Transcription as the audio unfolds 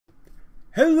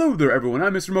Hello there everyone,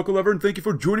 I'm Mr. Mocha Lover and thank you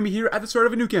for joining me here at the start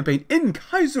of a new campaign in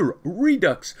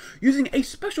Kaiserredux using a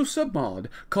special submod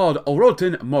called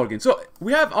Morgen. So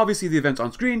we have obviously the events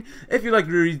on screen. If you'd like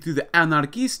to read through the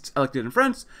anarchists elected in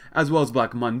France, as well as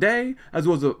Black Monday, as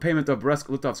well as the payment of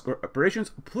Brest-Litovsk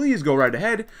reparations, please go right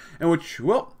ahead, in which,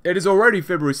 well, it is already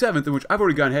February 7th, in which I've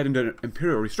already gone ahead and done an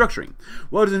imperial restructuring.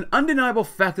 Well, it is an undeniable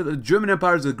fact that the German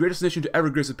Empire is the greatest nation to ever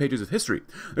grace the pages of history.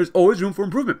 There's always room for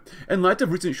improvement. In light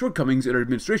of recent shortcomings in our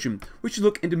administration, we should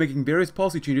look into making various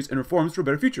policy changes and reforms for a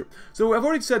better future. So I've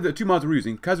already said the two mods we're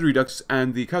using, Kaiserredux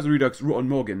and the Kaiserredux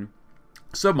Morgen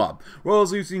submob. We're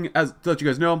also using, as to let you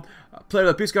guys know,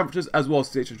 player peace conferences as well as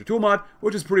station tool mod,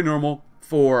 which is pretty normal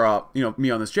for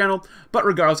me on this channel. But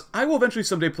regardless, I will eventually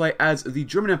someday play as the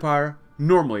German Empire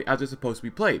normally, as it's supposed to be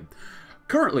played.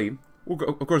 Currently, we're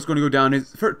of course going to go down a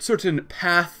certain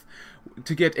path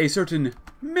to get a certain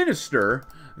minister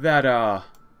that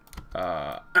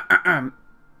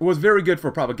was very good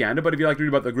for propaganda, but if you like to read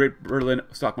about the Great Berlin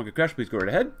stock market crash, please go right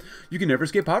ahead. You can never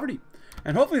escape poverty.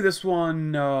 And hopefully this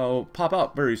one will pop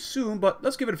out very soon, but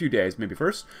let's give it a few days, maybe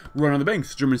first. Run on the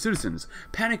banks. German citizens,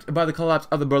 panicked by the collapse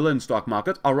of the Berlin stock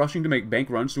market, are rushing to make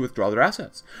bank runs to withdraw their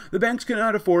assets. The banks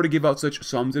cannot afford to give out such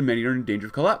sums and many are in danger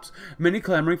of collapse. Many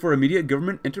clamoring for immediate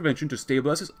government intervention to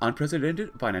stabilize this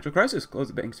unprecedented financial crisis. Close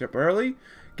the banks temporarily,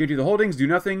 give you the holdings, do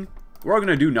nothing. We're going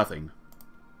to do nothing.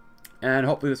 And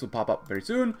hopefully this will pop up very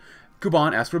soon.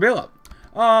 Kuban asks for bailout.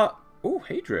 Oh,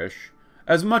 hey Trish.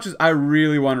 As much as I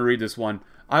really want to read this one,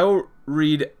 I will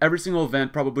read every single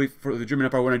event probably for the German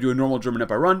Empire when I do a normal German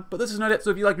Empire run, but this is not it,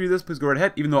 so if you like to read this, please go right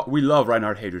ahead, even though we love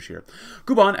Reinhard Heydrich here.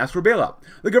 Kuban asks for a bailout.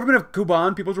 The government of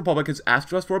Kuban People's Republic has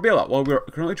asked us for a bailout, while we're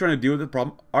currently trying to deal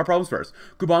with our problems first.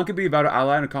 Kuban could be about to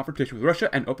ally in a confrontation with Russia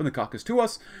and open the Caucasus to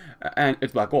us, and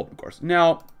it's black gold, of course.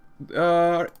 Now,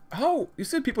 how, you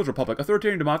said People's Republic,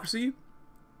 authoritarian democracy?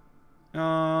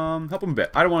 Help them a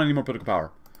bit. I don't want any more political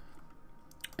power.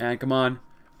 And come on.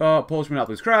 Polish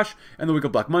monopolies crash. In the week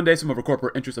of Black Monday, some of our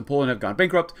corporate interests in Poland have gone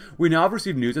bankrupt. We now have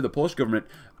received news that the Polish government,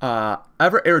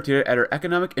 ever irritated at our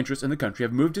economic interests in the country,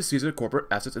 have moved to seize our corporate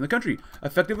assets in the country,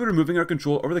 effectively removing our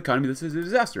control over the economy. This is a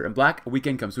disaster, and Black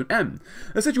Weekend comes to an end.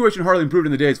 The situation hardly improved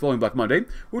in the days following Black Monday,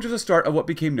 which was the start of what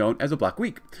became known as a Black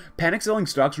Week. Panic selling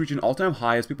stocks reached an all-time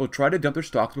high as people tried to dump their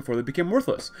stocks before they became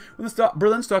worthless. When the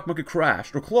Berlin stock market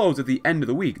crashed, or closed at the end of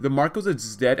the week, the market was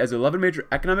as dead as 11 major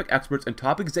economic experts and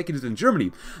top executives in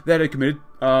Germany that had committed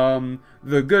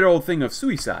the good old thing of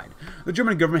suicide. The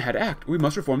German government had to act. We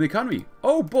must reform the economy.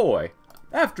 Oh boy.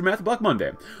 Aftermath of Black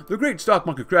Monday. The great stock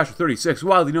market crash of '36,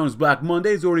 widely known as Black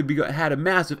Monday, has already had a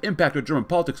massive impact on German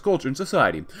politics, culture, and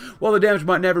society. While the damage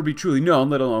might never be truly known,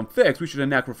 let alone fixed, we should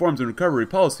enact reforms and recovery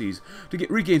policies to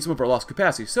regain some of our lost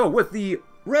capacity. So with the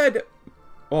Roten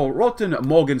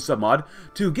Morgen submod,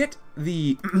 to get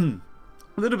the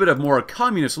a little bit of more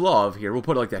communist love here, we'll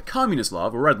put it like that, communist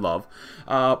love, or red love.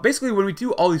 Basically, when we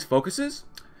do all these focuses,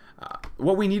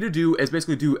 what we need to do is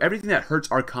basically do everything that hurts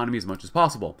our economy as much as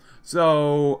possible.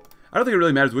 So, I don't think it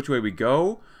really matters which way we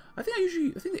go. I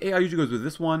think the AI usually goes with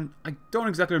this one. I don't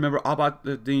exactly remember.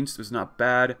 Dienst is not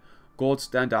bad.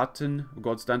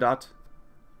 Goldstandard.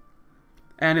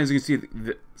 And as you can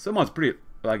see, someone's pretty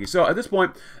laggy. So, at this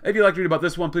point, if you'd like to read about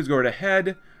this one, please go right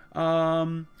ahead.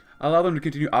 Allow them to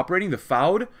continue operating. The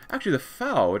FAUD. Actually, the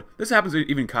FAUD. This happens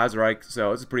even in Kaiserreich, so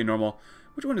this is pretty normal.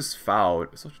 Which one is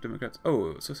FAUD? Social Democrats.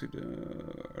 Oh, are these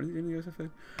in the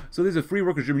SFA? So there's a Free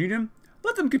Workers German Union.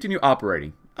 Let them continue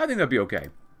operating. I think that'd be okay.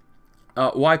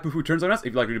 Why Poo-Poo turns on us? If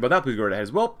you'd like to read about that, please go right ahead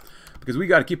as well. Because we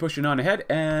got to keep pushing on ahead.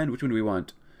 And which one do we want?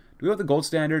 Do we want the gold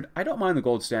standard? I don't mind the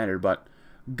gold standard, but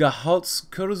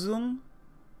Gehaltskürzung?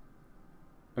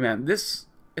 Oh man, this...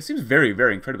 It seems very,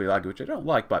 very incredibly laggy, which I don't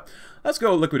like, but let's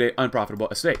go liquidate unprofitable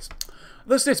estates.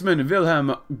 The statesman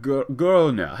Wilhelm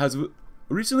Görner has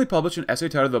recently published an essay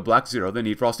titled The Black Zero, The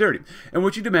Need for Austerity, in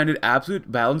which he demanded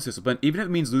absolute balanced discipline, even if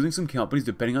it means losing some companies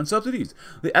depending on subsidies.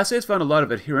 The essay has found a lot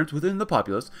of adherents within the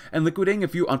populace, and liquidating a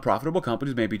few unprofitable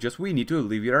companies may be just what we need to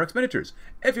alleviate our expenditures.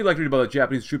 If you'd like to read about the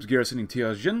Japanese troops garrisoning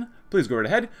Tianjin, please go right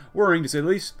ahead. Worrying to say the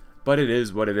least, but it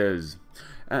is what it is.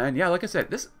 And yeah, like I said,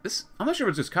 this I'm not sure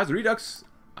if it's just Kaiserredux.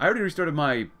 I already restarted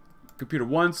my computer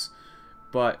once,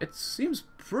 but it seems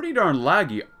pretty darn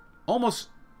laggy. Almost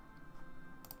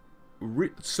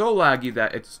so laggy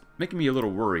that it's making me a little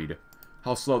worried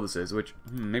how slow this is, which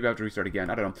maybe I have to restart again.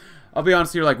 I don't know. I'll be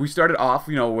honest here, like we started off,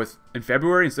 in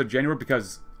February instead of January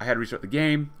because I had to restart the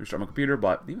game, restart my computer,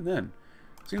 but even then,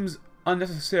 it seems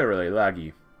unnecessarily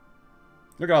laggy.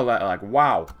 Look at all that, like,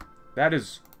 wow. That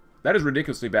is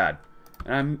ridiculously bad.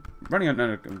 And I'm running on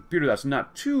a computer that's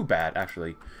not too bad,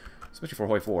 actually. Especially for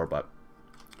Hoi4, but...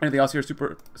 Anything else here?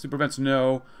 Super events?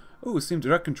 No. Ooh, assume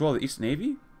direct control of the East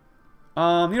Navy?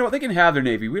 You know what? They can have their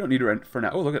Navy. We don't need it for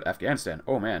now. Oh, look at Afghanistan.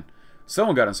 Oh, man.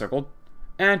 Someone got encircled.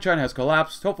 And China has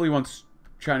collapsed. Hopefully once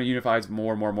China unifies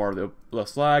more of the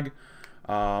slag.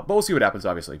 But we'll see what happens,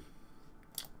 obviously.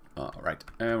 Alright.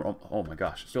 Oh, my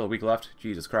gosh. Still a week left.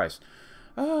 Jesus Christ.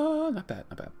 Not bad,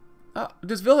 not bad.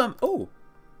 Does Wilhelm... Oh,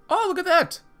 look at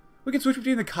that! We can switch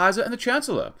between the Kaiser and the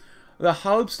Chancellor. The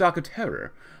Halbstarke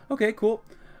Terror. Okay, cool.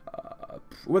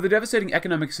 With a devastating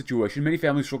economic situation, many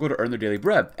families struggle to earn their daily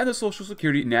bread, and the social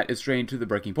security net is strained to the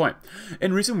breaking point.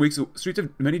 In recent weeks, the streets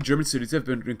of many German cities have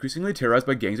been increasingly terrorized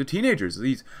by gangs of teenagers.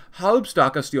 These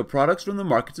Halbstarke steal products from the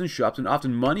markets and shops and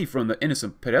often money from the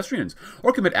innocent pedestrians,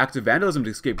 or commit acts of vandalism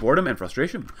to escape boredom and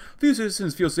frustration. Few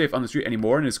citizens feel safe on the street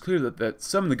anymore, and it is clear that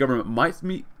some in the government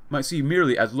might see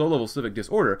merely as low-level civic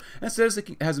disorder, instead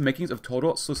it has the makings of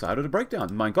total societal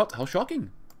breakdown. My God, how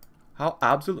shocking. How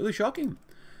absolutely shocking.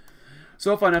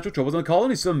 So, financial troubles in the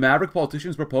colonies. Some maverick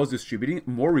politicians propose distributing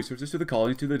more resources to the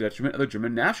colonies to the detriment of the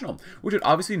German national, which would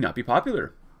obviously not be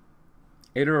popular.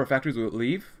 8 of our factories will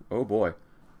leave. Oh boy.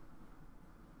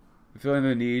 Fulfilling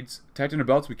the needs. Tighten our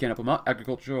belts, we can't help them out.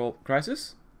 Agricultural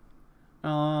crisis. There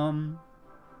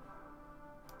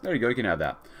you go, you can have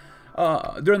that.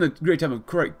 During the great time of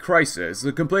crisis,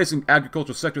 the complacent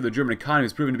agricultural sector of the German economy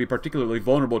has proven to be particularly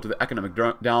vulnerable to the economic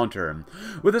downturn.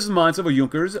 With this in mind, several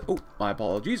Junkers,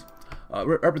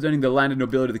 representing the landed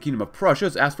nobility of the Kingdom of Prussia,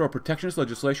 has asked for a protectionist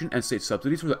legislation and state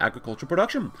subsidies for the agricultural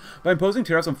production. By imposing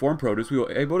tariffs on foreign produce, we will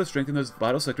be able to strengthen this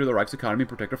vital sector of the Reich's economy and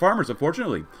protect our farmers,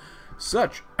 unfortunately.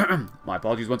 My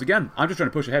apologies once again, I'm just trying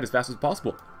to push ahead as fast as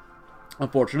possible.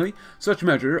 Unfortunately, such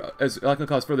measure is likely to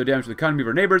cause further damage to the economy of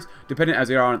our neighbors, dependent as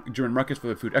they are on German markets for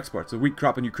their food exports. The wheat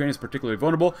crop in Ukraine is particularly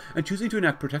vulnerable, and choosing to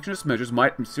enact protectionist measures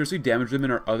might seriously damage them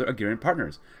and our other agrarian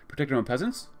partners. Protect our own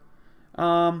peasants?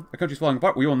 Our country's falling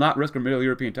apart. We will not risk our Middle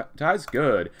European ties.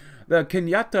 Good. The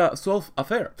Kenyatta Solf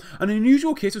affair. An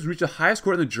unusual case has reached the highest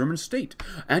court in the German state.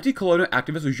 Anti-colonial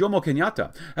activist Jomo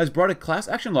Kenyatta has brought a class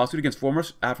action lawsuit against former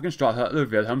African Stadtholder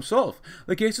Wilhelm Solf.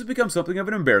 The case has become something of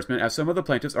an embarrassment, as some of the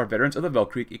plaintiffs are veterans of the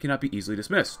Weltkrieg. It cannot be easily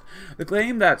dismissed. The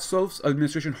claim that Solf's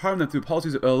administration harmed them through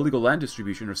policies of illegal land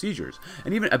distribution or seizures,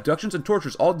 and even abductions and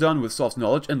tortures, all done with Solf's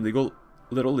knowledge and little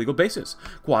legal basis.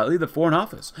 Quietly, the Foreign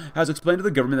Office has explained to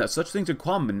the government that such things are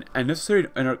common and necessary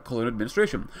in our colonial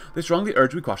administration. They strongly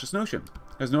urge we quash this notion.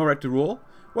 Has no right to rule?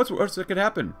 What's worse that could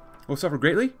happen? Will suffer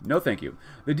greatly? No, thank you.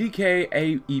 The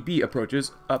DKAEB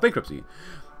approaches bankruptcy.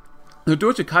 The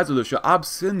Deutsche Kaiserliche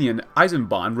Abyssinian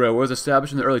Eisenbahn Railway was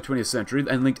established in the early 20th century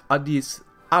and linked Addis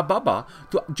Ababa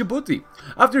to Djibouti.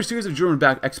 After a series of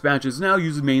German-backed expansions, now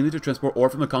used mainly to transport ore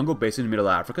from the Congo Basin in Middle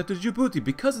Africa to Djibouti.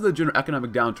 Because of the general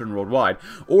economic downturn worldwide,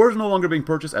 ore is no longer being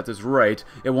purchased at this rate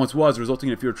it once was, resulting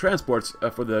in fewer transports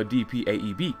for the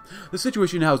DPAEB. The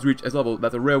situation now has reached a level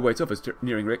that the railway itself is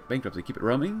nearing bankruptcy. Keep it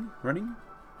running?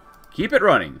 Keep it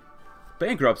running.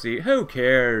 Bankruptcy? Who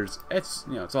cares? It's,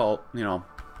 it's all,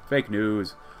 fake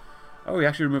news. Oh, we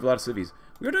actually removed a lot of civies.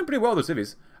 We were doing pretty well with the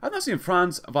civies. I've not seen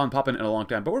Franz von Papen in a long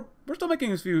time, but we're still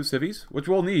making a few civies, which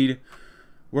we'll need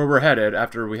where we're headed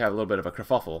after we have a little bit of a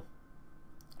kerfuffle,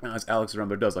 as Alex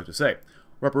Rembo does like to say.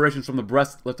 Reparations from the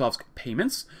Brest-Litovsk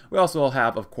payments. We also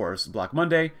have, of course, Black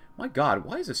Monday. My God,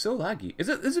 why is it so laggy? Is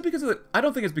it because of the... I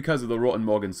don't think it's because of the Roten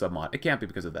Morgen submod. It can't be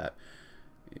because of that.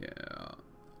 Yeah.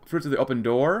 Fruits of the Open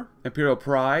Door, Imperial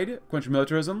Pride, Quench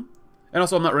Militarism, and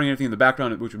also I'm not running anything in the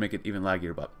background, which would make it even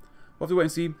laggier, but... We'll have to wait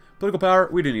and see. Political power,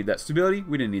 we didn't need that. Stability,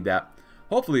 we didn't need that.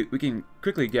 Hopefully, we can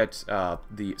quickly get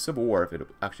the Civil War, if it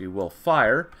actually will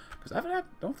fire. Because I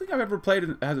don't think I've ever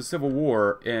played as a Civil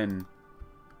War in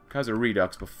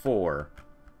Kaiserredux before.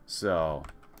 So,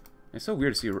 it's so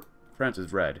weird to see France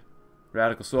is red.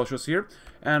 Radical Socialists here.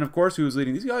 And, of course, who's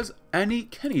leading these guys? Annie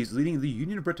Kenny's leading the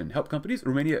Union of Britain. Help companies.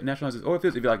 Romania nationalizes oil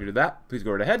fields. If you'd like to do that, please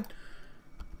go right ahead.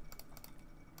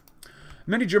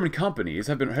 Many German companies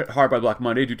have been hit hard by Black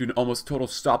Monday due to an almost total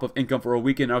stop of income for a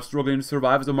week and are struggling to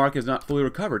survive as the market is not fully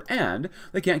recovered, and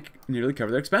they can't nearly cover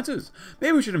their expenses.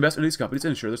 Maybe we should invest in these companies to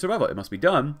ensure their survival. It must be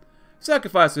done.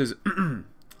 Sacrifices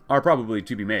are probably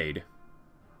to be made.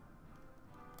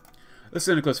 The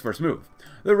Syndicalists' first move.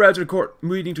 The Reds are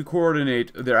meeting to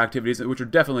coordinate their activities, which are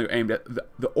definitely aimed at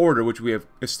the order which we have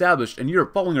established in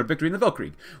Europe following our victory in the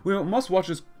Weltkrieg. We must watch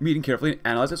this meeting carefully and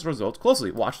analyze its results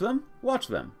closely. Watch them. Watch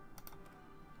them.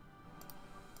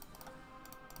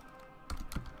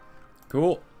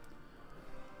 Cool.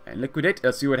 And liquidate.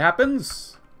 Let's see what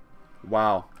happens.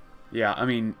 Wow. Yeah, I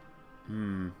mean...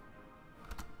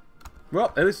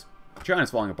 Well, at least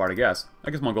China's falling apart, I guess.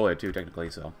 I guess Mongolia, too, technically,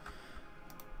 so...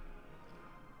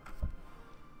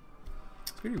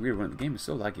 It's pretty weird when the game is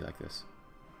so laggy like this.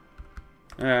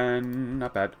 And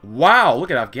not bad. Wow,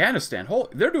 look at Afghanistan.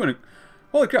 They're doing a...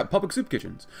 Holy crap, public soup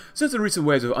kitchens. Since the recent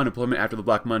waves of unemployment after the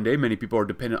Black Monday, many people are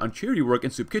dependent on charity work in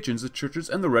soup kitchens. The churches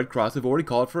and the Red Cross have already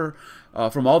called for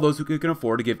from all those who can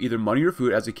afford to give either money or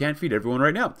food, as they can't feed everyone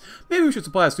right now. Maybe we should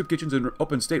supply soup kitchens and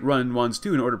open state-run ones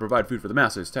too in order to provide food for the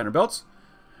masses. Tighten our belts?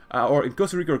 Or in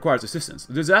Costa Rica requires assistance.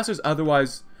 The disaster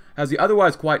has the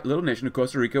otherwise quiet little nation of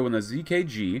Costa Rica when the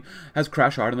ZKG has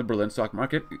crashed hard on the Berlin stock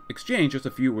market exchange just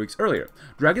a few weeks earlier,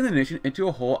 dragging the nation into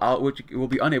a hole out which it will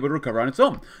be unable to recover on its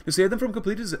own. To save them from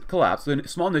complete collapse, the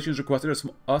small nations requested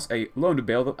us a loan to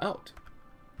bail them out.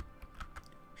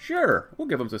 Sure, we'll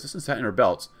give them some assistance. Tighten our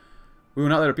belts. We will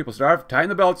not let our people starve. Tighten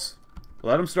the belts.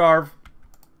 Let them starve.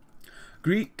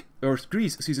 Greece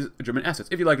seizes German assets.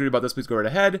 If you'd like to read about this, please go right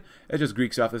ahead. It's just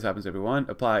Greek stuff. This happens to everyone.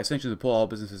 Apply sanctions to pull all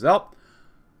businesses out.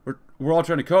 We're all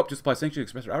trying to cope. Just apply sanctions,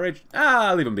 express our outrage.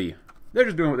 Leave them be. They're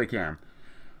just doing what they can.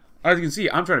 As you can see,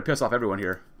 I'm trying to piss off everyone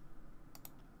here.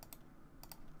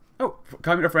 Oh,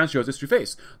 Communist France shows its true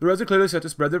face. The Reds are clearly set to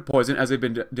spread their poison, as they've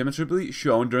been demonstrably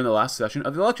shown during the last session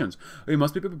of the elections. We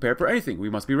must be prepared for anything.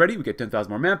 We must be ready. We get 10,000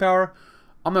 more manpower.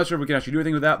 I'm not sure if we can actually do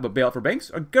anything with that, but bailout for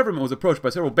banks? Our government was approached by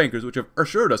several bankers, which have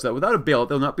assured us that without a bailout,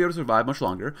 they'll not be able to survive much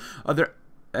longer.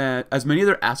 As many of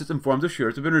their assets and forms of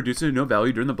shares have been reduced to no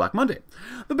value during the Black Monday.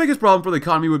 The biggest problem for the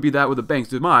economy would be that with the bank's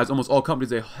demise, almost all companies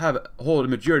they hold a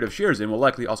majority of shares in will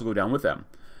likely also go down with them.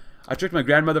 I checked my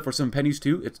grandmother for some pennies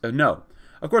too. It's a no.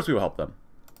 Of course we will help them.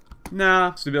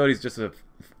 Nah, stability is just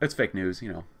it's fake news,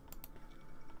 you know.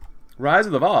 Rise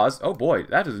of the Vaz. Oh boy,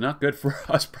 that is not good for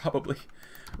us probably.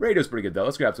 Radio's pretty good though.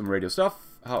 Let's grab some radio stuff.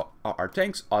 How our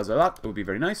tanks, Ozalat, would be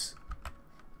very nice.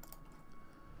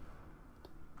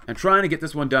 And trying to get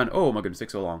this one done. Oh my goodness, it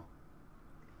takes so long.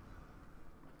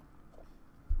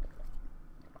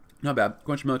 Not bad.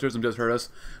 Quench militarism does hurt us.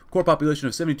 Core population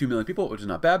of 72 million people, which is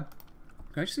not bad.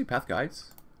 Can I just see path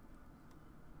guides?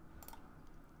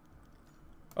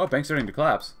 Oh, banks starting to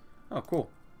collapse. Oh,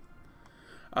 cool.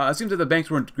 It seems that the banks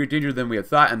were in great danger than we had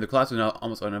thought, and the collapse is now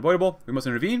almost unavoidable. We must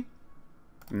intervene.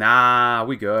 Nah,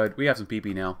 we good. We have some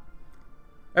PP now.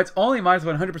 It's only minus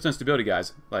 100% stability,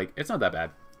 guys. Like, it's not that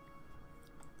bad.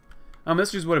 This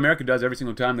is just what America does every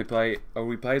single time they play, or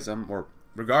we play them, or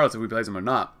regardless if we play them or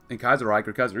not. In Kaiserreich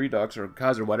or Kaiserredux or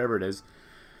Kaiser whatever it is.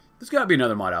 There's got to be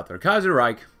another mod out there.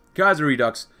 Kaiserreich,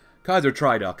 Kaiserredux, Kaiser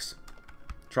Tridux.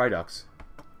 Tridux.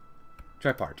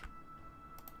 Tripart.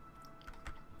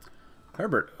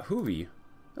 Herbert Hoovy.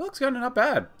 That looks kind of not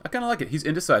bad. I kind of like it. He's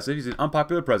indecisive. He's an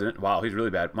unpopular president. Wow, he's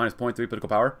really bad. Minus 0.3 political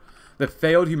power. The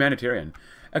failed humanitarian.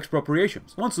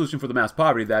 Expropriations. One solution for the mass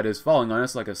poverty that is falling on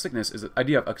us like a sickness is the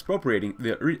idea of expropriating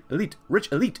the rich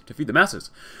elite to feed the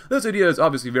masses. This idea is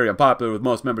obviously very unpopular with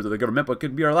most members of the government, but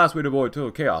could be our last way to avoid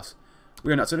total chaos.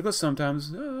 We are not cynical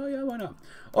sometimes. Yeah, why not?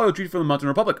 Oil treaty from the Mountain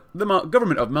Republic. The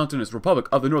government of Mountainous Republic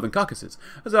of the Northern Caucasus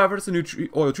has offered us a new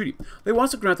oil treaty. They want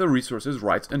us to grant their resources,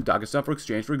 rights, and Dagestan for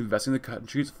exchange for investing in the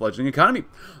country's fledgling economy.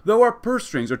 Though our purse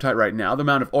strings are tight right now, the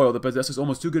amount of oil that possesses is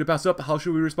almost too good to pass up. How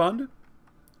should we respond?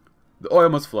 The oil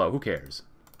must flow. Who cares?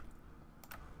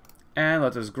 And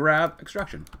let's just grab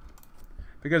extraction.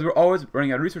 Because we're always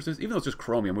running out of resources, even though it's just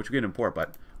chromium, which we can import,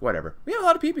 but whatever. We have a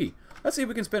lot of PP. Let's see if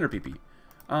we can spend our PP.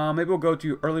 Maybe we'll go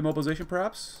to early mobilization,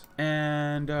 perhaps.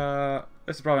 And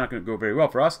this is probably not going to go very well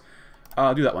for us.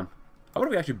 Do that one. I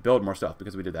wonder if we actually build more stuff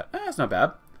because we did that. That's not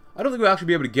bad. I don't think we'll actually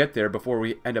be able to get there before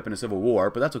we end up in a civil war,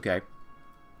 but that's okay.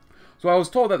 So I was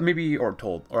told that maybe, or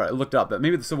I looked up that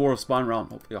maybe the civil war will spawn around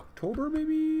hopefully October,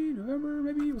 maybe November,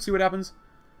 maybe. We'll see what happens.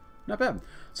 Not bad.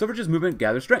 Suffragist movement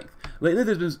gathers strength. Lately,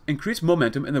 there's been increased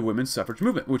momentum in the women's suffrage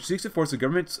movement, which seeks to force the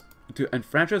government to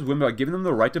enfranchise women by giving them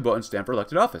the right to vote and stand for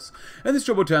elected office. In these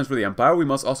troubled times for the empire, we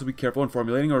must also be careful in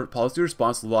formulating our policy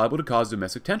response liable to cause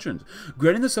domestic tensions.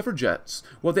 Granting the suffragettes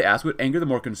what they ask would anger the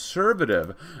more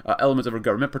conservative elements of our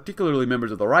government, particularly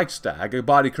members of the Reichstag, a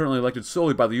body currently elected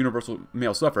solely by the universal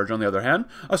male suffrage. On the other hand,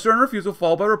 a stern refusal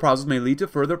followed by reprisals may lead to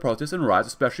further protests and riots,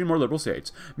 especially in more liberal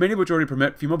states, many of which already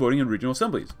permit female voting in regional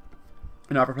assemblies.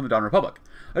 An offer from the Don Republic.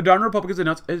 The Don Republic has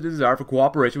announced a desire for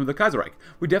cooperation with the Kaiserreich.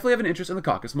 We definitely have an interest in the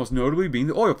Caucasus, most notably being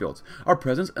the oil fields. Our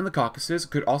presence in the Caucasus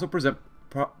could also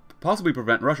possibly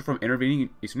prevent Russia from intervening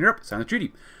in Eastern Europe. Sign the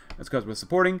treaty. That's because we're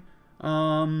supporting.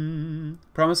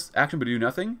 Promise action but do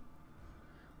nothing.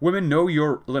 Women, know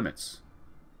your limits.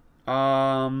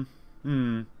 Let's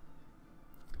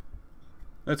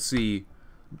see.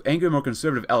 Anger more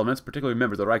conservative elements, particularly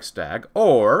members of the Reichstag,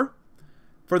 or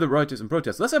further riots and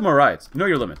protests. Let's have more riots. Know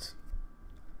your limits.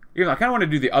 Even though I kind of want to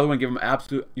do the other one, give them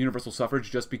absolute universal suffrage,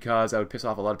 just because that would piss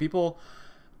off a lot of people.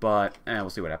 But, we'll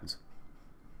see what happens.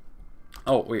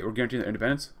 Oh, wait, we're guaranteeing their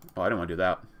independence? Oh, I don't want to do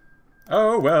that.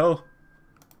 Oh, well.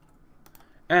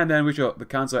 And then we show the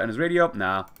Chancellor and his radio.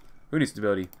 Nah, who needs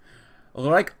stability?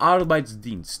 Reich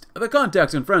Arbeitsdienst. The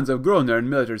contacts and friends have grown there in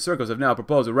military circles have now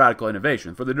proposed a radical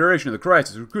innovation. For the duration of the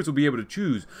crisis, recruits will be able to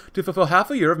choose to fulfill half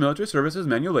a year of military service as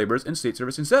manual laborers in state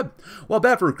service instead. While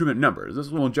bad for recruitment numbers, this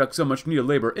will inject so much needed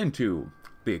labor into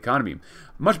the economy.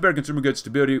 Much better consumer goods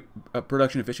stability,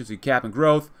 production efficiency, cap and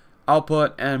growth,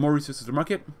 output, and more resources to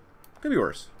market. Could be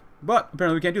worse. But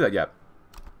apparently we can't do that yet.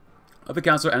 The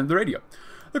Chancellor and the radio.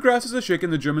 The crisis has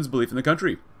shaken the Germans' belief in the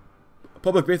country.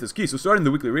 Public faith is key, so starting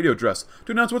the weekly radio address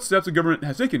to announce what steps the government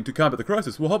has taken to combat the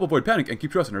crisis will help avoid panic and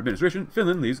keep trust in our administration.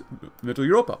 Finland leaves Middle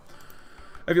Europa.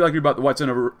 If you'd like to read about the White Sun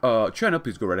over China,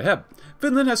 please go right ahead.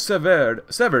 Finland has severed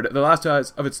the last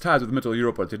ties of its ties with Middle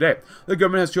Europa today. The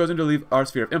government has chosen to leave our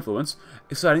sphere of influence,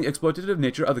 citing the exploitative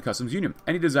nature of the customs union.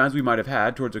 Any designs we might have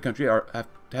had towards our country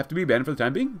have to be banned for the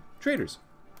time being. Traitors.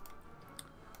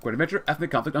 Quite a major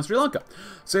ethnic conflict on Sri Lanka.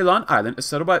 Ceylon Island is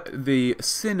settled by the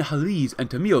Sinhalese and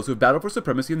Tamils who have battled for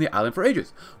supremacy in the island for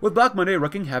ages. With Black Monday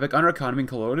wreaking havoc on our economy and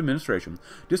colonial administration,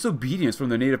 disobedience from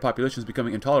the native population is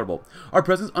becoming intolerable. Our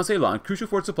presence on Ceylon, crucial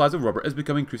for its supplies of rubber, is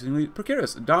becoming increasingly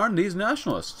precarious. Darn these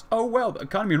nationalists. Oh well, the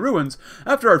economy in ruins.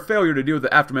 After our failure to deal with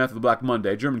the aftermath of the Black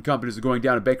Monday, German companies are going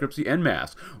down in bankruptcy en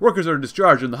masse. Workers are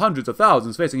discharged in the hundreds of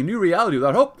thousands, facing a new reality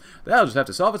without hope. That'll just have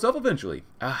to solve itself eventually.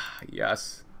 Ah,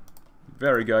 yes.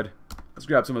 Very good. Let's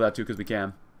grab some of that too, because we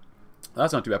can.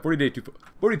 That's not too bad.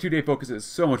 42-day focus is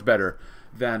so much better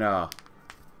than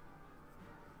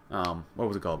what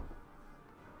was it called?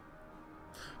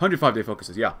 105-day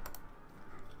focuses, yeah.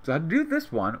 So how to do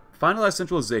this one? Finalize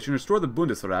centralization, restore the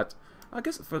Bundesrat. I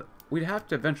guess we'd have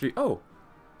to eventually. Oh,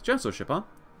 chancellorship, huh?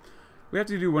 We have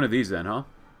to do one of these then, huh?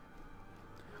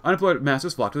 Unemployed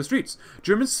masses flock to the streets.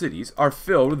 German cities are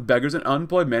filled with beggars and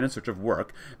unemployed men in search of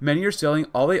work. Many are selling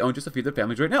all they own just to feed their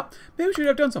families right now. Maybe we should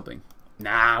have done something.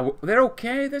 Nah, they're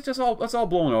okay. That's all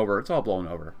blown over. It's all blown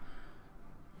over.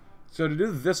 So to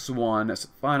do this one,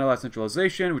 finalize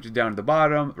centralization, which is down at the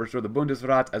bottom, restore the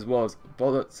Bundesrat, as well as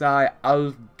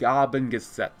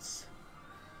Polizeiaufgabengesetz.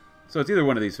 So it's either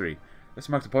one of these three. This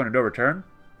marks opponent overturn.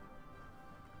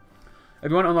 If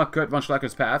you want to unlock Kurt von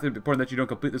Schlacker's path, it's important that you don't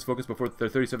complete this focus before the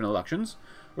 37 elections.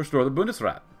 Restore the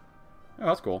Bundesrat. Oh,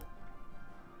 that's cool.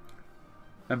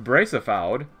 Embrace a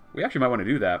Foud. We actually might want to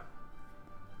do that.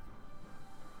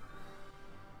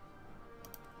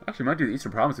 Actually, might do the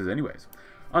Eastern Provinces anyways.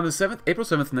 On the April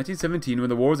 7th, 1917, when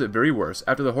the war was at very worst,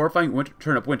 after the horrifying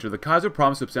turnip winter, the Kaiser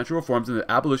promised substantial reforms in the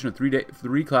abolition of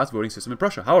three-class voting system in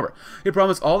Prussia. However, he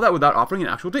promised all that without offering an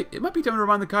actual date. It might be time to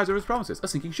remind the Kaiser of his promises. A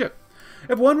sinking ship.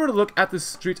 If one were to look at the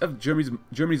streets of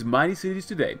Germany's mighty cities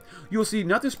today, you will see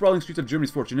not the sprawling streets of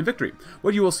Germany's fortune and victory.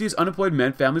 What you will see is unemployed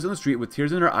men, families on the street with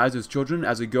tears in their eyes as children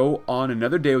as they go on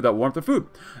another day without warmth or food.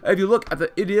 If you look at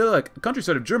the idyllic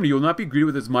countryside of Germany, you will not be greeted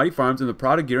with its mighty farms and the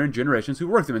proud agrarian generations who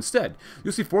work them. Instead,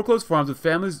 you'll see foreclosed farms with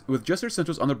families with just their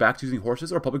essentials on their backs using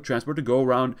horses or public transport to go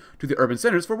around to the urban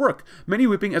centers for work. Many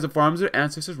weeping as the farms their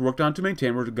ancestors worked on to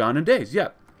maintain were gone in days.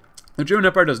 Yet, the German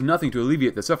Empire does nothing to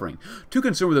alleviate the suffering. Too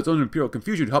concerned with its own imperial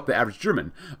confusion to help the average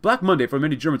German. Black Monday for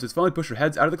many Germans has finally pushed their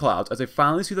heads out of the clouds as they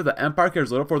finally see that the Empire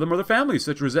cares little for them or their families.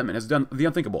 Such resentment has done the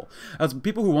unthinkable, as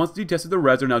people who once detested the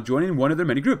Reds are now joining one of their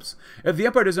many groups. If the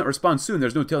Empire doesn't respond soon,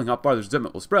 there's no telling how far this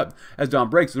resentment will spread. As dawn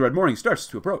breaks, the Red Morning starts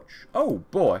to approach. Oh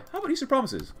boy, how about Easter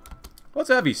promises? Let's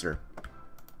have Easter.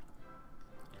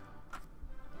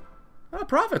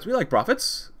 Profits. We like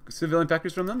profits. Civilian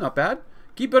factories from them, not bad.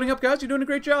 Keep building up, guys. You're doing a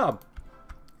great job.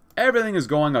 Everything is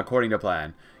going according to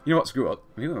plan. You know what? Screw it.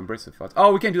 Maybe we'll embrace the thoughts.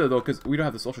 Oh, we can't do that, though, because we don't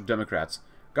have the Social Democrats.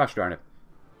 Gosh darn it.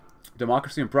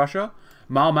 Democracy in Prussia.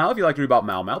 Mao Mao, if you'd like to read about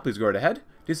Mao Mao, please go right ahead.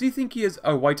 Does he think he is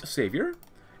a white savior?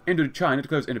 Indochina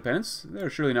declares independence. They're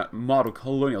surely not model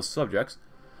colonial subjects.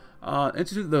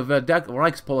 Institute the Verdacht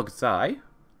Reichspolizei.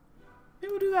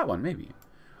 Maybe we'll do that one, maybe.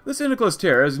 The syndicalist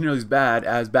terror is nearly as bad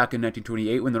as back in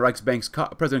 1928 when the Reichsbank's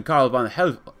President Karl von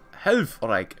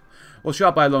Helfreich was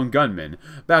shot by a lone gunman.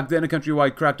 Back then, a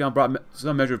countrywide crackdown brought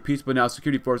some measure of peace, but now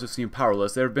security forces seem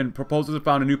powerless. There have been proposals to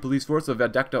found a new police force, the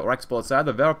Verdachte Reichspolizei.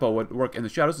 The Verpo would work in the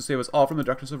shadows to save us all from the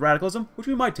darkness of radicalism, which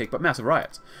we might take, but massive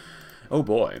riots. Oh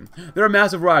boy. There are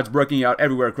massive riots breaking out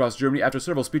everywhere across Germany after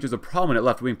several speeches of prominent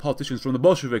left-wing politicians from the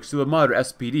Bolsheviks to the moderate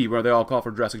SPD, where they all call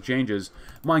for drastic changes.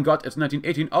 Mein Gott, it's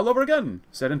 1918 all over again,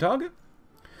 said in Tag.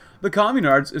 The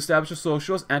Communards established a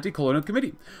socialist anti-colonial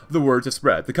committee. The word has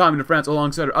spread. The Commune of France,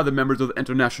 alongside other members of the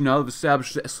Internationale, have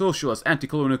established a socialist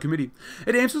anti-colonial committee.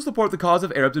 It aims to support the cause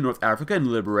of Arabs in North Africa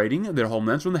in liberating their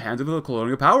homelands from the hands of the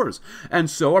colonial powers, and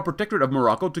so our protectorate of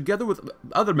Morocco, together with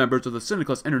other members of the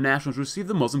Syndicalist Internationals, received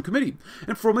the Muslim Committee,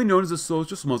 and formerly known as the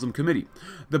Socialist Muslim Committee.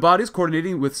 The body is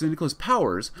coordinating with Syndicalist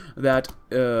powers that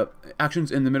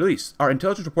actions in the Middle East. Our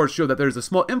intelligence reports show that there is a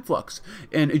small influx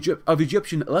of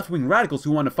Egyptian left-wing radicals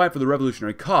who want to fight for the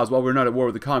revolutionary cause. While we're not at war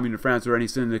with the Commune of France or any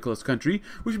syndicalist country,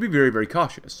 we should be very, very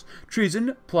cautious.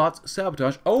 Treason, plots,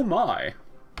 sabotage. Oh my!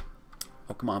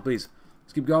 Oh, come on, please.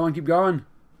 Let's keep going, keep going.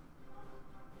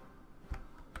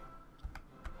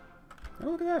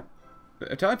 Oh, look at that.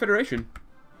 The Italian Federation.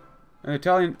 An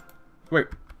Italian... Wait,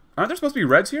 aren't there supposed to be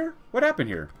Reds here? What happened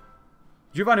here?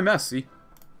 Giovanni Messi.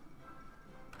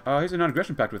 Here's a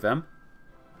non-aggression pact with them.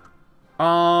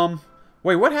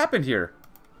 Wait, what happened here?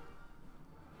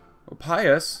 Oh,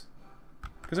 Pius.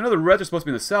 Because I know the Reds are supposed to be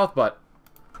in the south, but...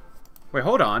 Wait,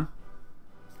 hold on.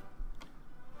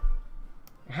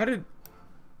 How did...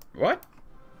 What?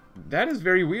 That is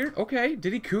very weird. Okay,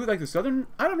 did he coup like the southern...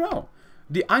 I don't know.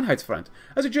 The Einheitsfront.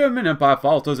 As the German Empire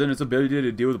falters in its ability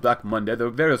to deal with Black Monday, the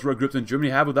various red groups in Germany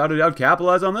have without a doubt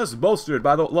capitalized on this, bolstered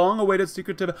by the long-awaited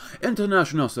secretive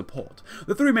international support.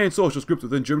 The three main socialist groups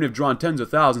within Germany have drawn tens of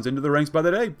thousands into the ranks by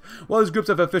the day. While these groups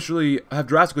have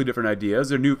drastically different ideas,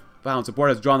 their newfound support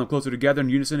has drawn them closer together in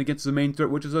unison against the main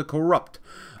threat, which is a corrupt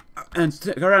and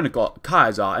tyrannical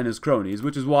Kaiser and his cronies,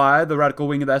 which is why the radical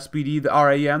wing of the SPD, the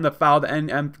RAM, the FAU, the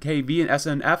NMKV, and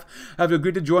SNF have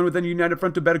agreed to join within a united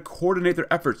front to better coordinate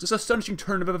their efforts. This astonishing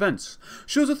turn of events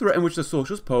shows the threat in which the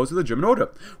socialists pose to the German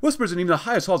order. Whispers in even the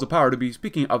highest halls of power to be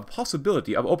speaking of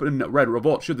possibility of open red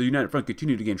revolt should the united front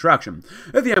continue to gain traction.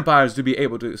 If the empire is to be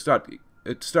able to start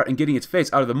in getting its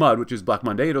face out of the mud, which is Black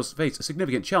Monday, it'll face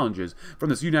significant challenges from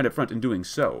this united front in doing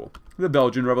so. The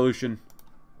Belgian Revolution.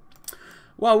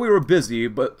 While we were busy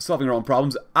but solving our own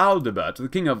problems, Aldebert, the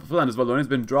king of Flanders-Wallonia, has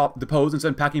been deposed and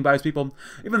sent packing by his people.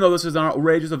 Even though this is an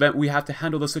outrageous event, we have to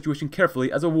handle the situation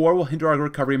carefully, as a war will hinder our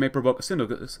recovery and may provoke a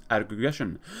syndicalist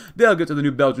aggression. Delegates of the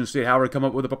new Belgian state, however, come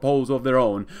up with a proposal of their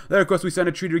own. They request we sign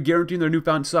a treaty guaranteeing their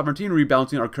newfound sovereignty and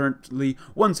rebalancing our currently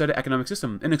one-sided economic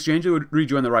system. In exchange, they would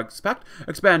rejoin the Reichspakt,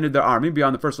 expanded their army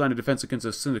beyond the first line of defense against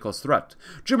a syndicalist threat.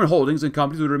 German holdings and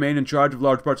companies would remain in charge of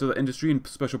large parts of the industry, and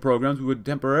special programs would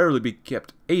temporarily be kept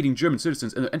aiding German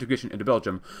citizens in their integration into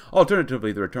Belgium,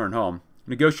 alternatively the return home.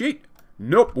 Negotiate?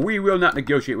 Nope, we will not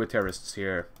negotiate with terrorists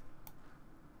here.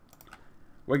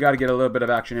 We gotta get a little bit of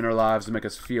action in our lives to make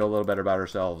us feel a little better about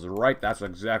ourselves, right? That's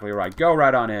exactly right. Go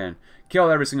right on in. Kill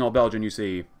every single Belgian you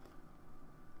see.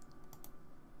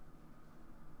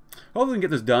 Hopefully we can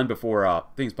get this done before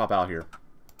things pop out here.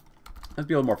 Let's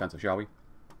be a little more offensive, shall we?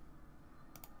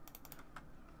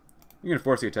 You're gonna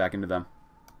force the attack into them.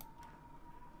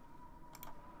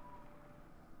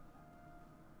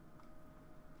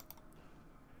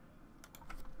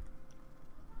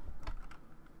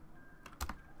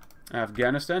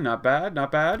 Afghanistan, not bad,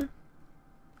 not bad.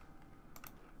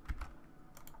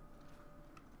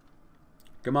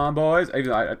 Come on, boys. I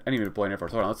didn't even deploy an Air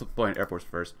Force. Hold on, let's deploy an Air Force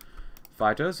first.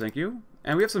 Fighters, thank you.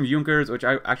 And we have some Junkers, which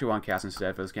I actually want cast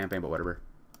instead for this campaign, but whatever.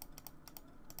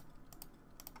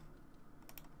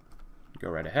 Go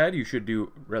right ahead. You should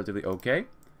do relatively okay.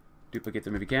 Duplicate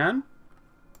them if you can.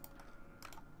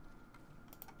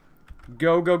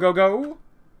 Go, go, go, go.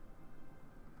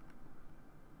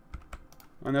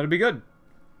 And that'll be good.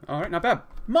 Alright, not bad.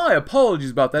 My apologies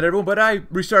about that, everyone, but I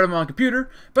restarted my computer,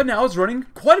 but now it's running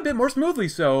quite a bit more smoothly,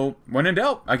 so when in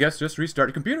doubt, I guess just restart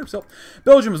your computer. So,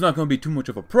 Belgium is not going to be too much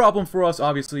of a problem for us,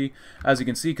 obviously, as you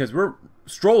can see, because we're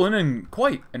strolling in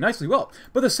quite and nicely well,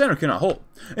 but the center cannot hold.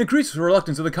 Increased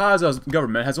reluctance of the Kaiser's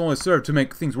government has only served to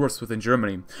make things worse within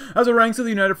Germany. As the ranks of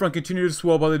the United Front continue to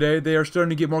swell by the day, they are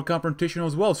starting to get more confrontational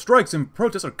as well. Strikes and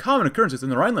protests are common occurrences in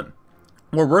the Rhineland,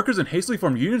 where workers and hastily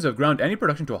formed unions have ground any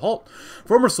production to a halt.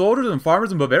 Former soldiers and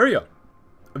farmers in Bavaria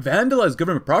vandalized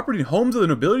government property and homes of the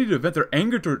nobility to vent their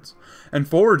anger towards and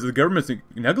forwards the government's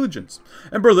negligence.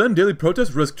 In Berlin, daily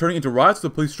protests risk turning into riots as the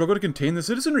police struggle to contain the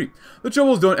citizenry. The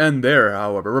troubles don't end there,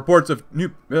 however. Reports of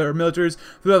new militaries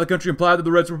throughout the country imply that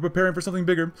the Reds were preparing for something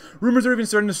bigger. Rumors are even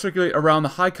starting to circulate around the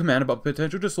high command about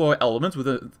potential disloyal elements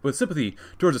with sympathy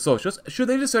towards the socialists should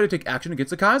they decide to take action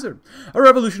against the Kaiser. A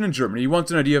revolution in Germany,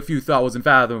 once an idea few thought was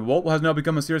unfathomable, has now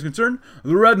become a serious concern.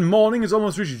 The red morning has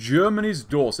almost reached Germany's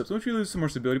doorstep. So if you lose some more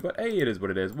but hey, it is what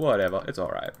it is. Whatever. It's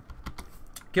alright.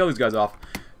 Kill these guys off.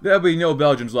 There'll be no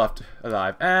Belgians left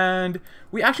alive. And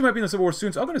we actually might be in the Civil War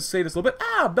soon, so I'm going to say this a little bit.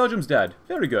 Ah, Belgium's dead.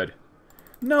 Very good.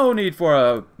 No need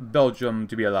for Belgium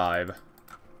to be alive.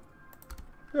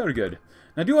 Very good.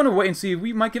 Now, I do want to wait and see if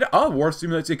we might get a war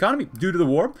stimulates the economy. Due to the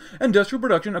war, industrial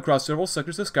production across several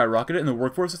sectors has skyrocketed, and the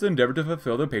workforce has endeavored to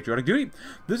fulfill their patriotic duty.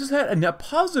 This has had a net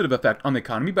positive effect on the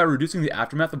economy by reducing the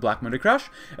aftermath of the Black Monday crash.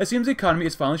 It seems the economy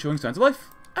is finally showing signs of life.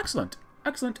 Excellent.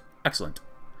 Excellent. Excellent.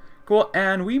 Cool.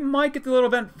 And we might get the little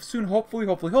event soon,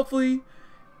 hopefully.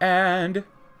 And...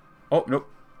 oh, nope.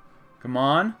 Come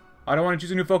on. I don't want to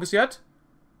choose a new focus yet.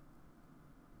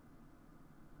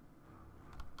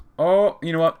 Oh,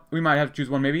 you know what? We might have to choose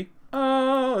one, maybe.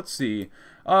 Let's see.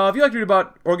 If you'd like to read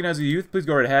about organizing the youth, please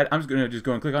go right ahead. I'm just going to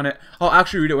go and click on it. I'll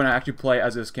actually read it when I actually play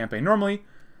as this campaign normally.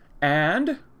 And...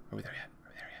 are we there yet?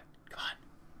 Come on.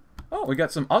 Oh, we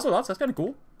got some ocelots. That's kind of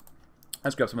cool.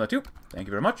 Let's grab some of that, too. Thank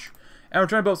you very much. And we're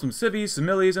trying to build some civies, some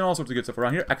millies, and all sorts of good stuff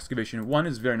around here. Excavation 1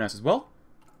 is very nice as well.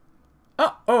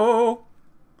 Uh-oh!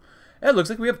 It looks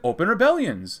like we have open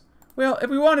rebellions. Well, if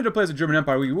we wanted to play as a German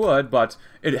Empire, we would, but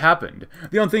it happened.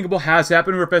 The unthinkable has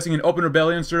happened. We're facing an open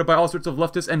rebellion stirred up by all sorts of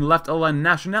leftists and left-aligned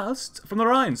nationalists from the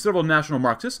Rhine, several national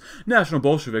Marxists, national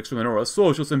Bolsheviks from the north,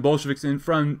 socialists and Bolsheviks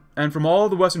from all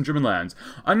the western German lands,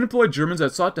 unemployed Germans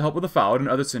that sought to help with the FAUD and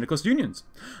other syndicalist unions.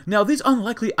 Now, these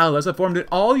unlikely allies have formed an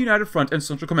all-united front and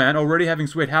central command, already having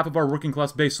swayed half of our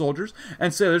working-class base soldiers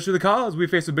and sailors to the cause. We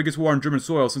face the biggest war on German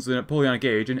soil since the Napoleonic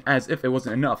Age, and as if it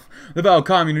wasn't enough, the Val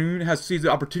Commune has seized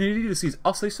the opportunity to seize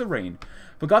Alsace-Lorraine,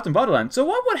 forgotten borderland. So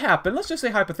what would happen, let's just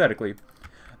say hypothetically,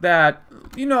 that,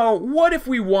 you know, what if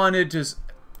we wanted to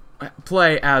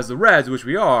play as the Reds, which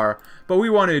we are, but we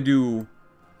wanted to do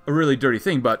a really dirty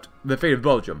thing, but the fate of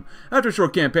Belgium. After a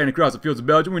short campaign across the fields of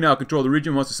Belgium, we now control the region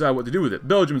and must decide what to do with it.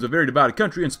 Belgium is a very divided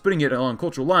country, and splitting it along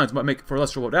cultural lines might make for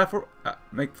less trouble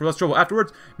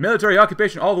afterwards. Military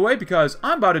occupation all the way, because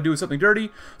I'm about to do something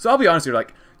dirty. So I'll be honest here,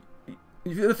 like,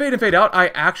 the fade in, fade out,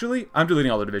 I'm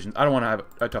deleting all the divisions. I don't want to have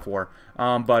a tough war.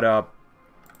 The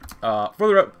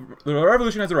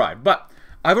revolution has arrived. But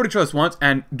I've already tried this once,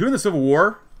 and doing the Civil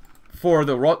War for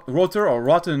the Roter or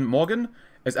Roten Morgen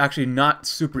is actually not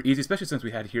super easy, especially since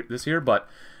we had this here. But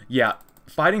yeah,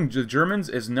 fighting the Germans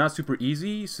is not super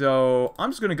easy, so I'm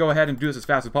just going to go ahead and do this as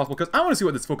fast as possible, because I want to see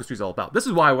what this focus tree is all about. This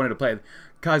is why I wanted to play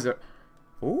Kaiser...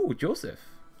 oh, Joseph.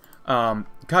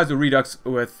 Kaiser Redux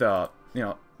with, you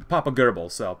know, Papa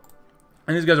Goebbels, so...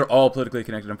 and these guys are all politically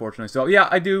connected, unfortunately. So, yeah,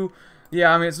 I do...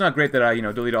 yeah, I mean, it's not great that I, you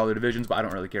know, delete all the divisions, but I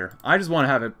don't really care. I just want to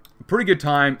have a pretty good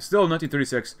time, still in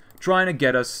 1936, trying to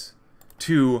get us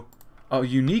to a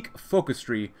unique focus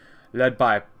tree led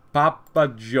by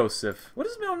Papa Joseph. What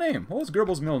is his middle name? What was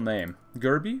Goebbels' middle name?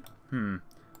 Gerby? What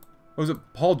was it?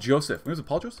 Paul Joseph. Was it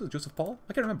Paul Joseph? Joseph Paul?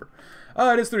 I can't remember.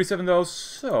 It is 37, though,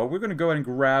 so we're going to go ahead and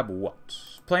grab what?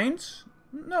 Planes?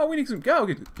 No, we need some... oh,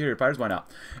 we'll get carrier fighters, why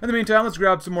not? In the meantime, let's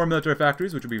grab some more military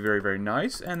factories, which would be very, very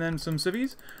nice, and then some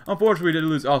civies. Unfortunately, we did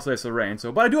lose Alsace-Lorraine,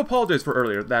 so... but I do apologize for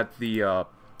earlier that the,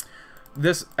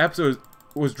 this episode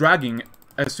was dragging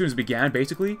as soon as it began,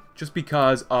 basically, just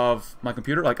because of my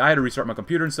computer. Like, I had to restart my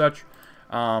computer and such,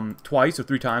 twice or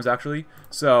 3 times, actually.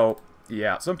 So,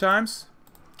 yeah, sometimes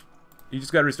you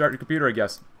just gotta restart your computer, I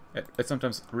guess. It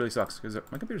sometimes really sucks, because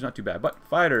my computer's not too bad. But,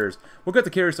 fighters. We'll get the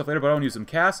carrier stuff later, but I want to use some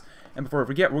CAS. And before I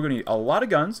forget, we're going to need a lot of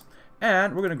guns.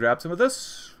 And we're going to grab some of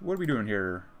this. What are we doing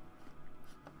here?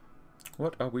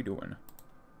 What are we doing?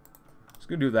 Just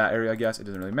going to do that area, I guess. It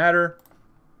doesn't really matter.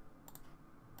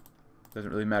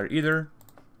 Doesn't really matter either.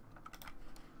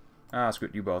 Ah, screw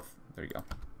it, you both. There you go.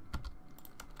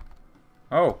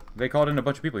 Oh, they called in a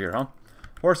bunch of people here, huh?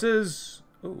 Horses.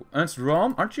 Ooh, and it's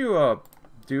Rome. Aren't you a...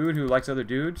 dude who likes other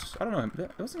dudes? I don't know him.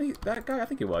 Wasn't he that guy? I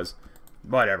think he was.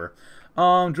 Whatever.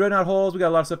 Dreadnought holes. We got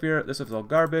a lot of stuff here. This stuff's all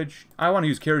garbage. I want to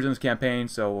use carriers in this campaign,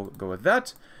 so we'll go with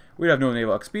that. We have no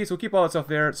naval XP, so we'll keep all that stuff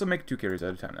there. So make 2 carriers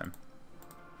at a time then.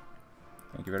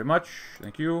 Thank you very much.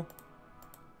 Thank you.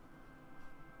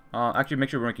 Actually, make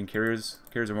sure we're making carriers.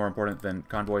 Carriers are more important than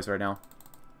convoys right now.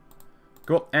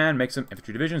 Cool. And make some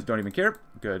infantry divisions. Don't even care.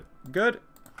 Good. Good.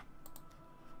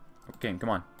 Okay, come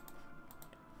on.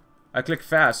 I click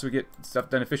fast so we get stuff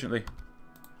done efficiently.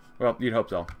 Well, you'd hope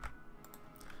so.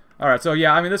 Alright, so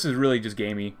yeah, I mean, this is really just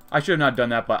gamey. I should have not done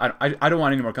that, but I don't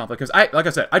want any more conflict. Because, like I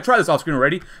said, I tried this off screen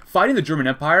already. Fighting the German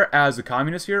Empire as the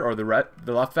communists here, or the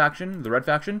left faction, the red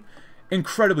faction,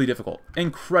 incredibly difficult.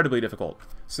 Incredibly difficult.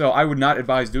 So I would not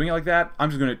advise doing it like that. I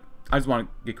just want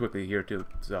to get quickly here, too.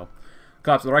 So,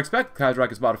 collapse of the Reichspakt.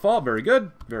 Kaiserreich is about to fall. Very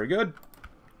good. Very good.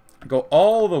 Go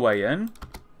all the way in.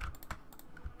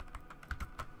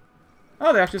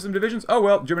 Oh, they actually have some divisions. Oh,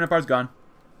 well, German Empire's gone.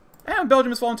 And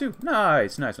Belgium has fallen, too.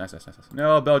 Nice, nice, nice, nice, nice.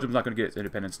 No, Belgium's not going to get its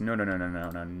independence. No, no, no, no,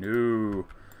 no, no, no.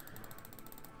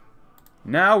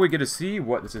 Now we get to see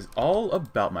what this is all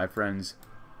about, my friends.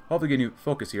 Hopefully get a new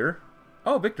focus here.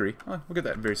 Oh, victory. Oh, we'll get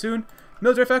that very soon.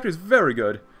 Military factory is very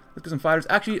good. Let's get some fighters.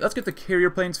 Actually, let's get the carrier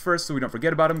planes first so we don't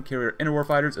forget about them. Carrier interwar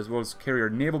fighters as well as carrier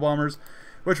naval bombers,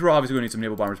 which we're obviously going to need some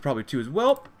naval bombers probably too as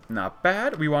well. Not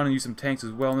bad. We want to use some tanks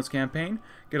as well in this campaign.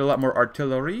 Get a lot more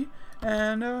artillery.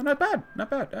 And not bad. Not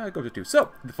bad. Go to 2.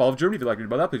 So, the fall of Germany. If you'd like to read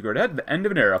about that, please go right ahead. The end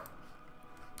of an era.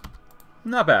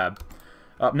 Not bad.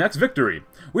 Up next, victory.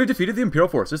 We have defeated the Imperial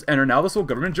forces and are now the sole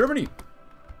government in Germany.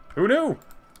 Who knew?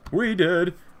 We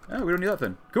did. Oh, we don't need that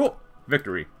then. Cool.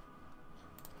 Victory.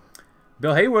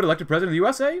 Bill Haywood, elected president of the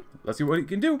USA. Let's see what he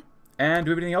can do. And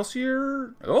do we have anything else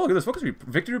here? Oh, look at this focus.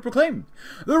 Victory proclaimed.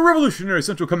 The Revolutionary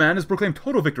Central Command has proclaimed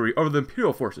total victory over the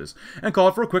Imperial forces and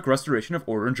called for a quick restoration of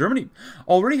order in Germany.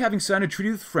 Already having signed a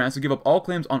treaty with France to give up all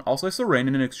claims on Alsace-Lorraine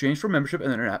in exchange for membership in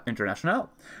the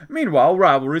Internationale. Meanwhile,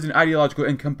 rivalries and ideological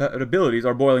incompatibilities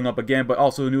are boiling up again, but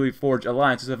also newly forged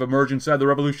alliances have emerged inside the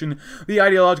revolution. The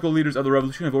ideological leaders of the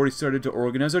revolution have already started to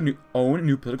organize their own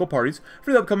new political parties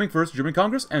for the upcoming First German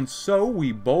Congress, and so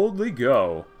we boldly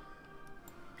go.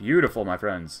 Beautiful, my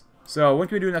friends. So, when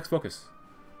can we do the next focus?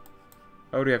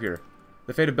 Oh, what do we have here?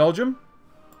 The fate of Belgium?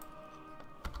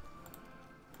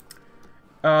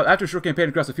 After a short campaign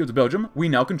across the fields of Belgium, we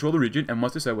now control the region and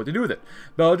must decide what to do with it.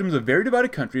 Belgium is a very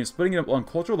divided country, and splitting it up on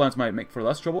cultural lines might make for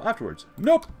less trouble afterwards.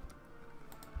 Nope!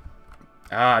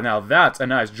 Ah, now that's a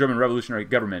nice German revolutionary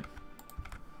government.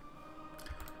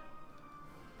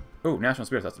 Oh, national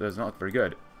spirits. That does not look very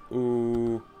good.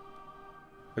 Ooh.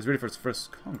 It's ready for its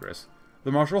first Congress.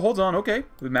 The Marshal holds on, okay.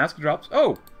 The mask drops.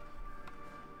 Oh!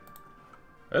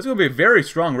 That's going to be a very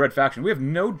strong red faction. We have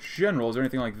no generals or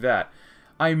anything like that.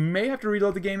 I may have to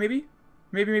reload the game, maybe?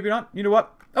 Maybe not. You know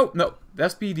what? Oh, no. The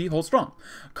SPD holds strong.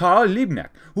 Karl Liebknecht,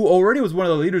 who already was one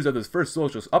of the leaders of this first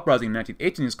socialist uprising in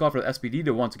 1918, has called for the SPD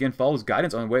to once again follow his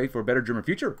guidance on the way for a better German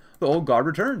future. The old guard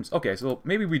returns. Okay, so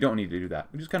maybe we don't need to do that.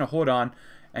 We just kind of hold on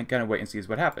and kind of wait and see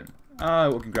what happens.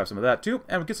 We can grab some of that too,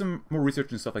 and we'll get some more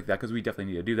research and stuff like that, because we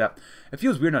definitely need to do that. It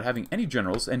feels weird not having any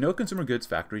generals and no consumer goods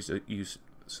factories to use,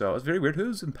 so it's very weird.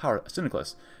 Who's in power?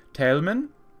 Syndicalists. Teilman?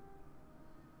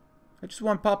 I just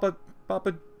want Papa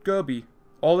Goebbels.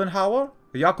 Ollenhauer?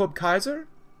 Jakob Kaiser?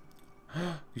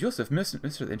 Joseph, Mr.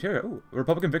 the Interior. Oh,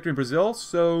 Republican victory in Brazil,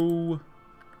 so...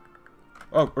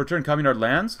 Oh, return communard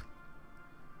lands?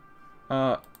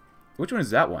 Which one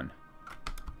is that one?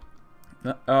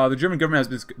 The German government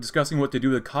has been discussing what to do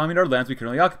with the communard lands we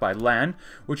currently occupy. Land,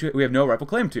 which we have no rightful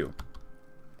claim to.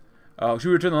 Should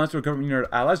we return the lands to our communard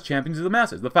allies, champions of the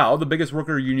masses? The FAU, the biggest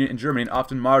worker union in Germany and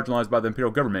often marginalized by the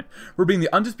imperial government, for being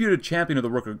the undisputed champion of the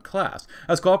worker class,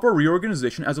 has called for a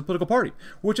reorganization as a political party,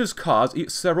 which has caused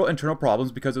several internal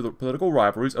problems because of the political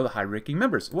rivalries of the high-ranking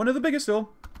members. One of the biggest, still.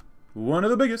 One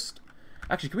of the biggest.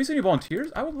 Actually, can we send you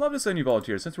volunteers? I would love to send you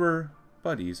volunteers, since we're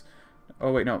buddies.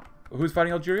 Oh, wait, no. Who's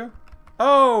fighting Algeria?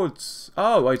 Oh, it's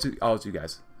you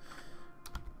guys.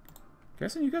 Can I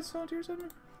send you guys volunteers on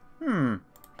here?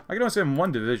 I can only send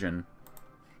one division.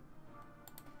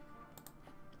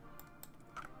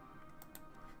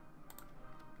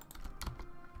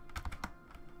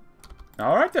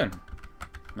 Alright then.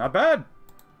 Not bad.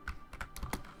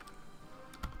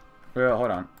 Well,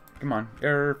 hold on. Come on.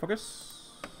 Air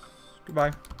focus.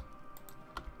 Goodbye.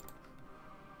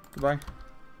 Goodbye.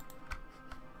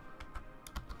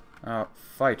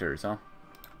 Fighters, huh?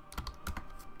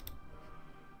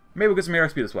 Maybe we'll get some air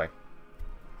XP this way.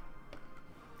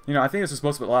 You know, I think this is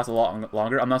supposed to last a lot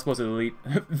longer. I'm not supposed to delete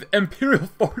the Imperial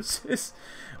forces.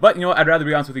 But, you know what, I'd rather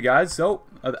be honest with you guys. So,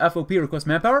 the FOP requests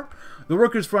manpower. The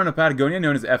Workers' Front of Patagonia,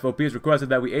 known as the FOP, has requested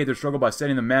that we aid their struggle by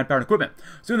sending them manpower and equipment.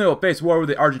 Soon they will face war with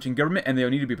the Argentine government, and they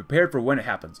will need to be prepared for when it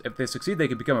happens. If they succeed, they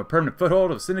can become a permanent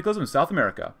foothold of syndicalism in South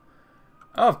America.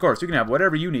 Oh, of course, you can have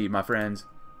whatever you need, my friends.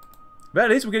 But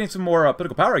at least we're getting some more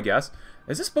political power, I guess.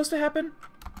 Is this supposed to happen?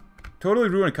 Totally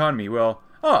ruin economy. Well,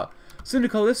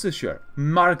 Syndicalistischer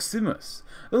Marximus.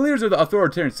 The leaders of the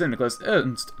authoritarian syndicalists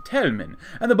Ernst Thälmann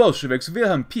and the Bolsheviks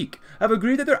Wilhelm Pieck have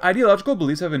agreed that their ideological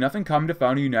beliefs have enough in common to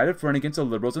found a united front against the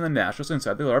liberals and the nationalists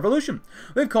inside the revolution.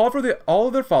 They've called for all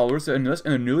of their followers to enlist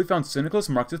in the newly found syndicalist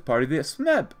Marxist party, the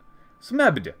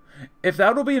SMEBD. If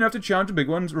that will be enough to challenge the big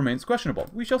ones remains questionable.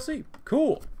 We shall see.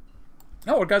 Cool.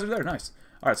 Oh, our guys are there. Nice.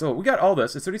 Alright, so we got all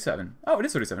this. It's 37. Oh, it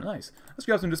is 37. Nice. Let's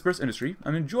grab some dispersed industry.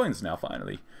 I'm enjoying this now,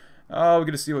 finally. We're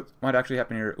going to see what might actually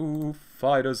happen here. Ooh,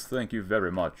 fighters, thank you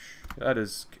very much. That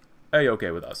is A-okay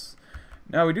with us.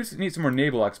 Now, we do need some more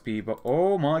naval XP, but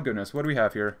oh my goodness, what do we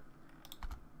have here?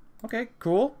 Okay,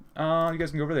 cool. You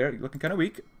guys can go over there. You're looking kind of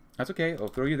weak. That's okay. I'll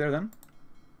throw you there then.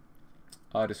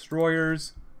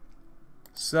 Destroyers.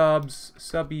 Subbies.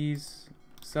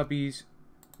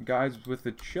 guys with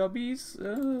the chubbies.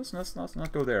 Let's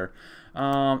not go there.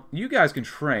 You guys can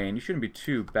train. You shouldn't be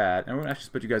too bad. And we're gonna actually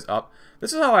split you guys up.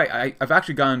 This is how I've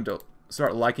actually gotten to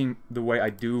start liking the way I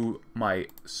do my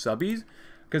subbies.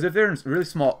 Because if they're in really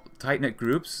small, tight-knit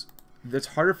groups, it's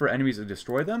harder for enemies to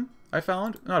destroy them, I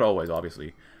found. Not always,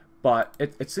 obviously. But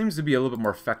it seems to be a little bit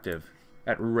more effective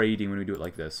at raiding when we do it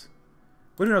like this.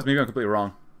 But who knows, maybe I'm completely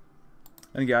wrong.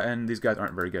 And these guys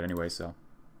aren't very good anyway, so.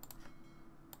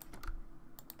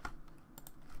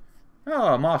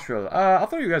 Oh, Marshall. I'll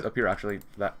throw you guys up here, actually,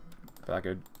 for that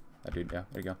good. That dude, yeah,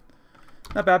 there you go.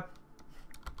 Not bad.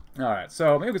 Alright,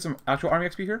 so maybe we'll get some actual army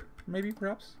XP here, maybe,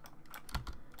 perhaps?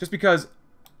 Just because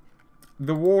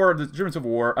the German Civil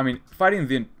War, I mean, fighting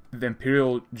the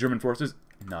Imperial German forces,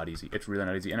 not easy. It's really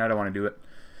not easy, and I don't want to do it.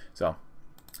 So,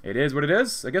 it is what it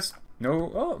is. I guess,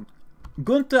 no, oh,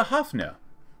 Gunther Hafner.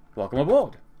 Welcome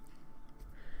aboard.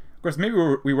 Of course, maybe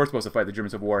we were supposed to fight the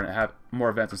German Civil War and have more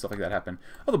events and stuff like that happen.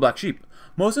 Oh, the Black Sheep.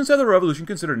 Most inside the revolution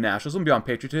considered nationalism beyond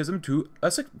patriotism to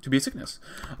be a sickness.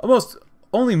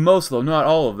 Only most, though, not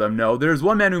all of them, no. There's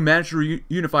one man who managed to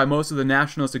unify most of the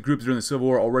nationalistic groups during the Civil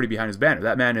War already behind his banner.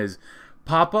 That man is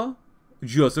Papa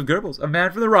Joseph Goebbels, a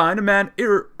man from the Rhine, a man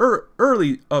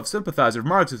early of sympathizer of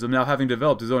Marxism, now having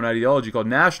developed his own ideology called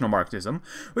National Marxism,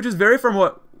 which is very from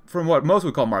what most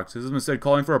would call Marxism, instead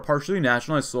calling for a partially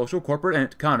nationalized social, corporate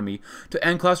economy to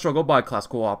end class struggle by class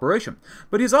cooperation.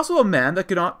 But he is also a man that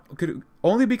could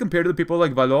only be compared to the people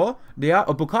like Valois, Déat,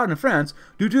 or Bocard in France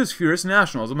due to his furious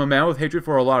nationalism, a man with hatred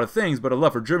for a lot of things, but a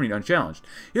love for Germany unchallenged.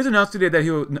 He has announced today that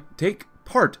he will take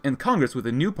part in Congress with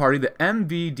a new party, the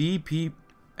NMVDVP.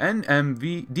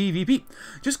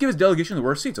 Just give his delegation the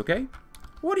worst seats, okay?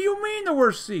 What do you mean the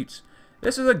worst seats?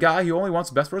 This is a guy who only wants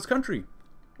the best for his country.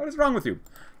 What is wrong with you?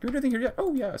 Do we do anything here yet?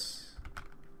 Oh, yes.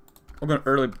 We're going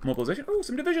early mobilization. Oh,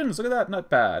 some divisions. Look at that. Not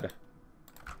bad.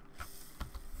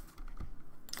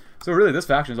 So really, this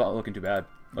faction is not looking too bad.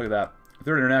 Look at that.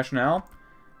 Third International.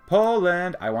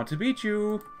 Poland, I want to beat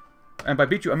you. And by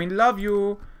beat you, I mean love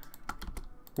you.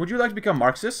 Would you like to become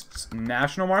Marxists?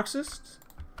 National Marxists?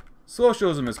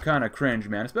 Socialism is kind of cringe,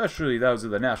 man. Especially those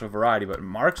of the national variety. But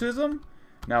Marxism?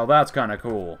 Now that's kind of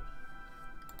cool.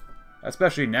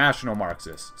 Especially national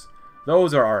Marxists.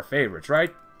 Those are our favorites,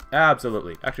 right?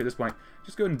 Absolutely. Actually, at this point,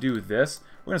 just go ahead and do this.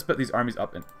 We're going to split these armies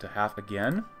up into half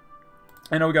again.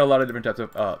 I know we got a lot of different types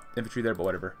of infantry there, but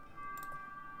whatever.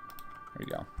 There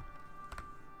you go.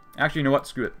 Actually, you know what?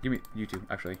 Screw it. Give me you two,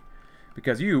 actually.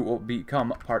 Because you will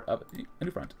become part of a new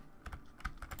front.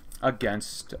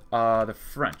 Against the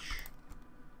French.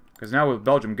 Because now with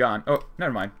Belgium gone... Oh,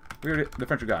 never mind. The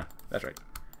French are gone. That's right.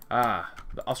 Ah,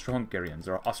 the Austro-Hungarians,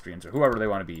 or Austrians, or whoever they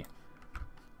want to be.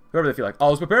 Whoever they feel like.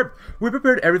 All is prepared. We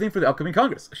prepared everything for the upcoming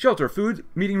Congress. Shelter, food,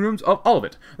 meeting rooms, all of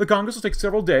it. The Congress will take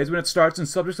several days. When it starts, and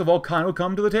subjects of all kind will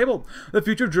come to the table. The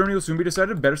future of Germany will soon be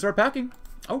decided. Better start packing.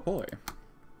 Oh, boy.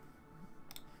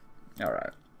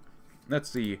 Alright. Let's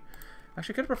see.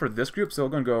 Actually, I kind of prefer this group, so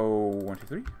I'm going to go 1, 2,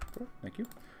 3, 4. Thank you.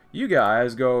 You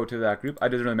guys go to that group. It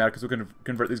doesn't really matter because we're going to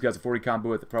convert these guys to 40 combo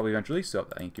with it probably eventually, so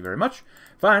thank you very much.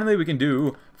 Finally, we can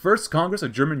do First Congress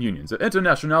of German Unions. The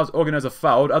Internationals organize a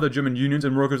FAU, other German unions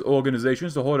and workers'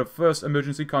 organizations to hold a first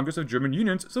emergency Congress of German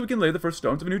Unions so we can lay the first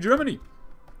stones of a new Germany.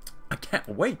 I can't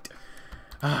wait.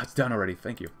 Ah, it's done already.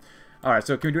 Thank you. Alright,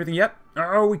 so can we do anything yet?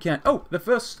 Oh, we can't. Oh, the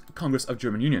First Congress of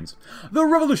German Unions. The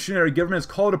revolutionary government has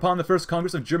called upon the First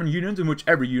Congress of German Unions in which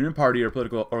every union, party, or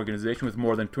political organization with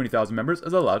more than 20,000 members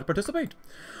is allowed to participate.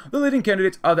 The leading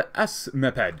candidates are the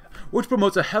SMPD, which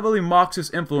promotes a heavily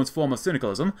Marxist-influenced form of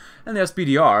syndicalism, and the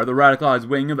SPDR, the radicalized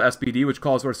wing of the SPD, which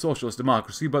calls for socialist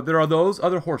democracy, but there are those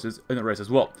other horses in the race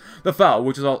as well. The FAU,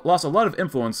 which has lost a lot of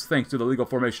influence thanks to the legal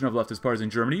formation of leftist parties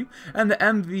in Germany, and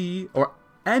the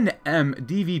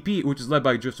NMDVP, which is led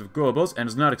by Joseph Goebbels and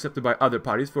is not accepted by other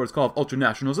parties for its call of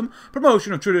ultranationalism,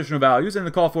 promotion of traditional values, and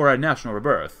the call for a national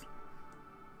rebirth.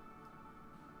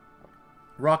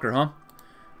 Rocker, huh?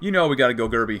 You know we gotta go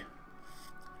Gerby.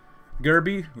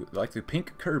 Gerby, like the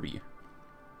pink Kirby.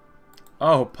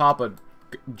 Oh, Papa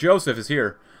Joseph is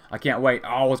here. I can't wait. Oh,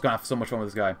 I was gonna have so much fun with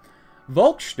this guy.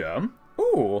 Volkssturm?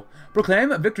 Ooh,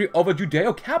 proclaim victory over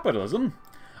Judeo-capitalism.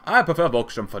 I prefer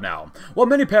Volkssturm for now. While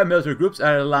many paramilitary groups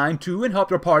are aligned to and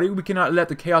help our party, we cannot let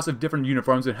the chaos of different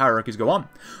uniforms and hierarchies go on.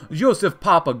 Joseph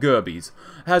Papa Goebbels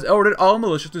has ordered all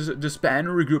militias to disband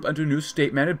and regroup under a new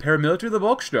state-mandated paramilitary, the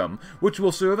Volkssturm, which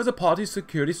will serve as a party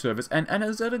security service and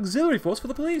as an auxiliary force for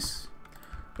the police.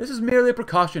 This is merely a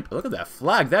precaution. Look at that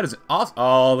flag. That is awesome.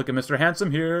 Oh, look at Mr. Handsome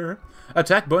here.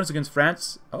 Attack bonus against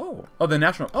France. Oh, the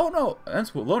national. Oh, no.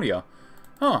 Against Wallonia.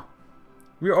 Huh.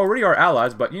 We already are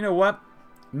allies, but you know what?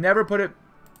 Never put it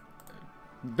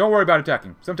Don't worry about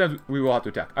attacking. Sometimes we will have to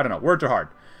attack. I don't know. Words are hard.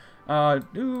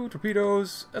 Ooh,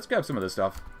 torpedoes. Let's grab some of this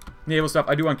stuff. Naval stuff.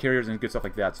 I do want carriers and good stuff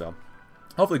like that, so.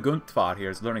 Hopefully Guntfad here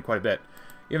is learning quite a bit.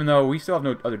 Even though we still have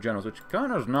no other generals, which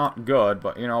kind of is not good,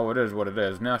 but, you know, it is what it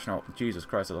is. National. Jesus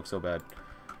Christ, it looks so bad.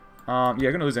 Yeah,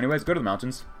 you're gonna lose anyways. Go to the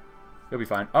mountains. You'll be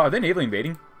fine. Oh, are they navally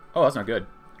invading? Oh, that's not good.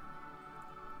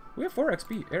 We have 4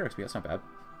 XP. Air XP. That's not bad.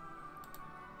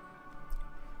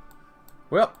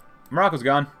 Well, Morocco's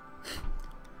gone.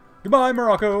 Goodbye,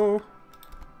 Morocco!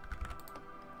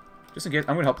 Just in case,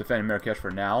 I'm going to help defend Marrakesh for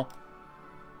now.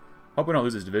 Hope we don't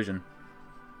lose this division.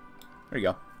 There you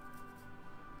go.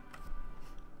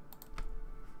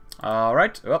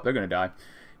 Alright. Oh, they're going to die.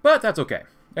 But that's okay.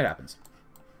 It happens.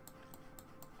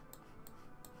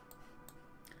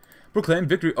 Proclaim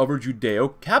victory over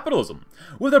Judeo-capitalism.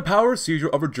 With our power seizure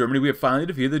over Germany, we have finally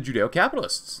defeated the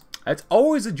Judeo-capitalists. It's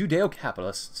always the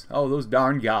Judeo-capitalists. Oh, those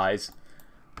darn guys.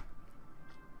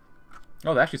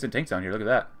 Oh, they actually sent tanks down here. Look at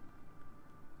that.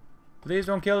 Please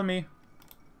don't kill me. I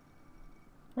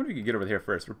wonder if you could get over here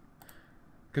first.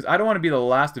 Because I don't want to be the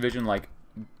last division, like,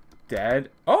 dead.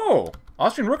 Oh!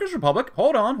 Austrian Workers' Republic.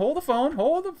 Hold on. Hold the phone.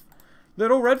 Hold the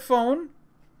little red phone.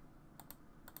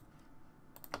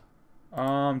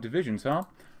 Divisions, huh?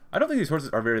 I don't think these horses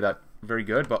are very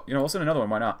good, but, you know, we'll send another one.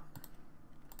 Why not?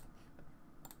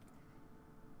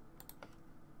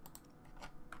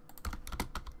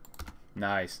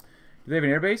 Nice. Do they have an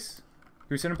airbase? Can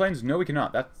we send in planes? No, we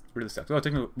cannot. That really sucks. Well,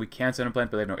 technically, we can send in planes,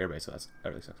 but they have no airbase, so that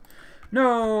really sucks.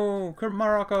 No!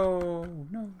 Morocco!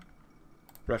 No.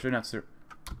 Russia, not sir.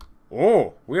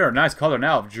 Oh! We are a nice color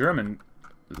now of German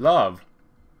love.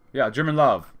 Yeah, German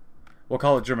love. We'll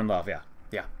call it German love, yeah.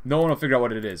 Yeah. No one will figure out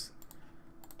what it is.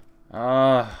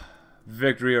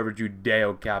 Victory over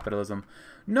Judeo-capitalism.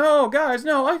 No, guys,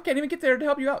 no! I can't even get there to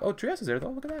help you out. Oh, Trieste is there,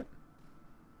 though. Look at that.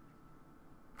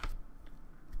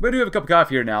 We do have a cup of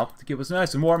coffee here now to keep us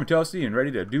nice and warm and toasty and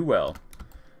ready to do well.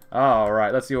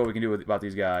 Alright, let's see what we can do about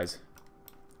these guys.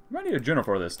 We might need a general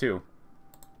for this, too.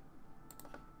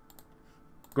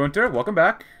 Gunter, welcome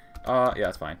back. Yeah,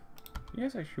 that's fine. You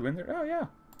guys actually win there? Oh, yeah.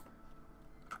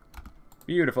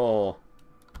 Beautiful.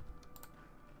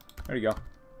 There you go.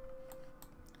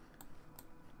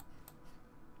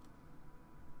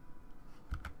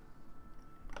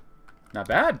 Not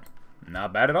bad.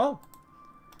 Not bad at all.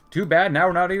 Too bad, now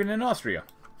we're not even in Austria.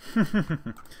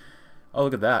 Oh,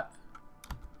 look at that.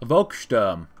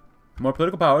 Volkssturm. More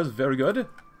political powers, very good.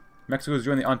 Mexico's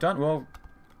joined the Entente. Well,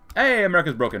 hey,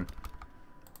 America's broken.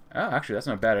 Oh, actually, that's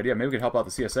not a bad idea. Maybe we could help out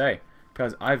the CSA.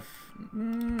 Because I've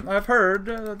heard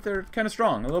they're kind of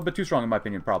strong. A little bit too strong, in my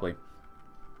opinion, probably.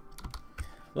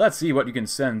 Let's see what you can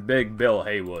send Big Bill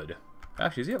Haywood.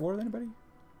 Actually, is he at war with anybody?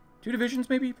 2 divisions,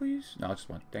 maybe, please? No, just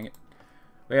 1. Dang it.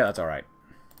 But yeah, that's alright.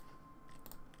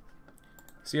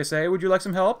 CSA, would you like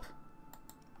some help?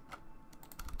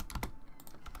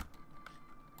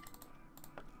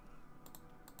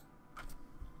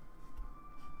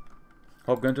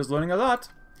 Hope Gunter's learning a lot.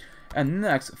 And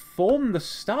next, form the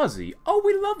Stasi. Oh,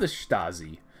 we love the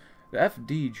Stasi. The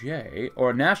FDJ,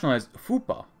 or nationalized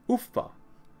FUPA. UFA.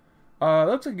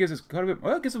 Looks like it gives us quite a bit.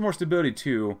 Well, it gives us more stability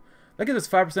too. That gives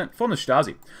us 5% from the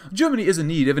Stasi. Germany is in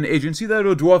need of an agency that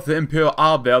will dwarf the Imperial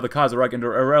Abwehr, the Kaiserreich, into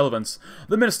irrelevance.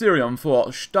 The Ministerium for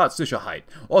Staatssicherheit,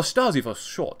 or Stasi for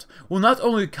short, will not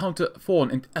only counter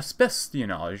foreign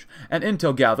espionage and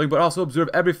intel gathering, but also observe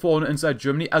every foreigner inside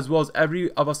Germany, as well as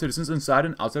every of our citizens inside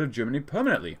and outside of Germany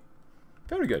permanently.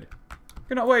 Very good.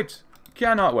 Cannot wait.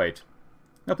 Cannot wait.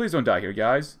 Now, please don't die here,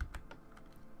 guys.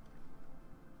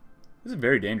 This is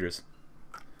very dangerous.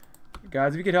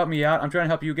 Guys, if you could help me out, I'm trying to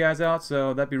help you guys out,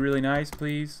 so that'd be really nice,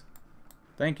 please.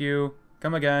 Thank you.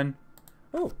 Come again.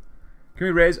 Oh, can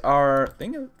we raise our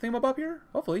thingamabob here?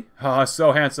 Hopefully. Oh,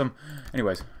 so handsome.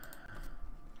 Anyways.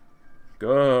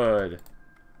 Good.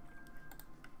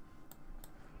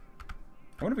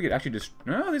 I wonder if we could actually just...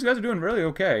 No, these guys are doing really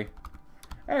okay.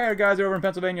 Hey, guys are over in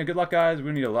Pennsylvania. Good luck, guys.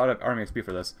 We need a lot of Army XP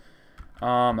for this.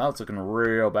 That's looking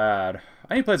real bad.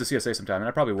 I need to play as a CSA sometime, and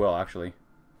I probably will, actually.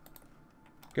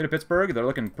 Go to Pittsburgh. They're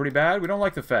looking pretty bad. We don't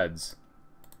like the feds.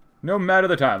 No matter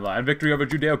the timeline, victory over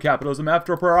Judeo-capitalism.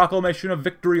 After a proclamation of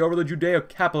victory over the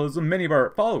Judeo-capitalism, many of our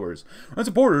followers and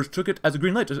supporters took it as a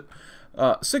green light to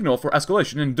signal for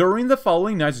escalation, and during the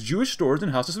following nights, Jewish stores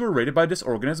and houses were raided by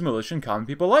disorganized militia and common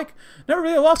people alike. Never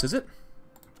really a loss, is it?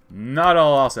 Not a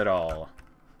loss at all.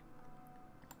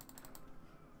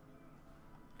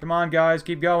 Come on, guys,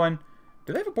 keep going.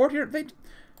 Do they have a board here?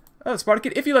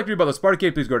 Spartacade. If you like to read about the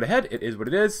Spartacade, please go right ahead. It is what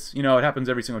it is. You know, it happens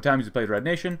every single time you play the Red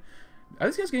Nation. Are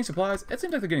these guys getting supplies? It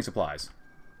seems like they're getting supplies.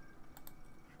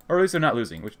 Or at least they're not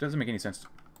losing, which doesn't make any sense.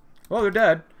 Well, they're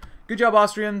dead. Good job,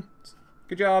 Austrian.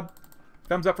 Good job.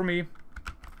 Thumbs up for me.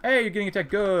 Hey, you're getting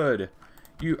attacked. Good.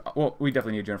 Well, we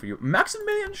definitely need a general for you.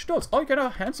 Maximilian Stolz. Oh, you got a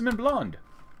handsome and blonde.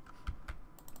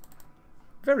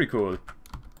 Very cool.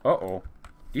 Uh-oh.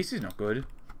 EC's not good.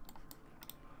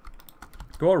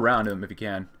 Go around him if you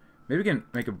can. Maybe we can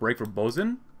make a break for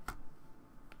Bozen.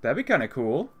 That'd be kind of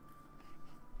cool.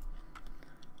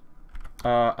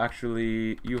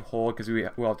 Actually, you hold, because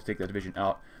we'll have to take that division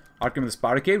out. Outcome of the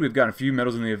Spartacade, we've gotten a few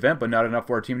medals in the event, but not enough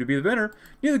for our team to be the winner.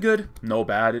 Neither good, no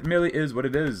bad. It merely is what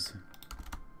it is.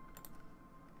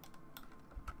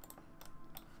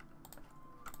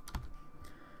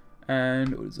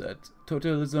 And what is that?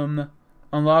 Totalism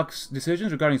unlocks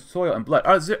decisions regarding soil and blood.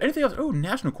 Is there anything else? Oh,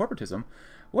 national corporatism.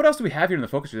 What else do we have here in the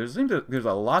focus? There's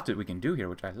a lot that we can do here,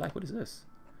 which I like. What is this?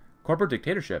 Corporate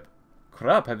dictatorship.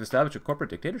 Krupp have established a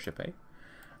corporate dictatorship, eh?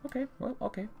 Okay, well,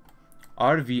 okay.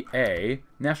 RVA,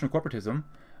 national corporatism.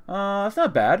 That's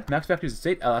not bad. Max Factories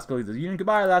State, Alaska leads the Union.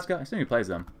 Goodbye, Alaska. I assume he plays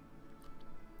them.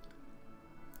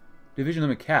 Division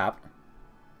limit cap.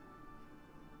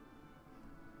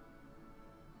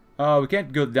 We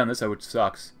can't go down this side, which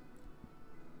sucks.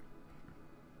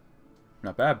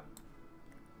 Not bad.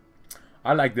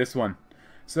 I like this one.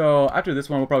 So, after this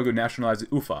one, we'll probably go nationalize the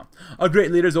UFA. A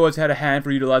great leader's always had a hand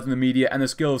for utilizing the media and the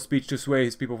skill of speech to sway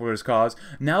his people for his cause.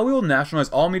 Now we will nationalize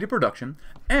all media production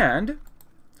and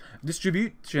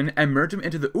distribution and merge them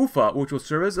into the UFA, which will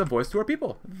serve as a voice to our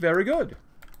people. Very good.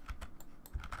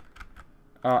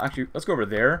 Actually, let's go over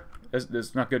there.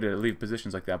 It's not good to leave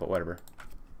positions like that, but whatever.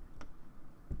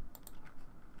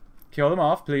 Kill them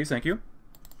off, please. Thank you.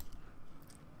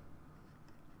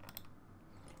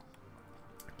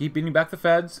 Keep beating back the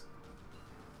feds.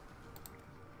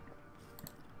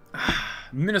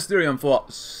 Ministerium for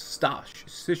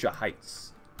Sisha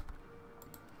Heights.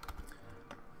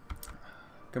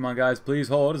 Come on, guys. Please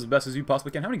hold as best as you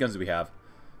possibly can. How many guns do we have?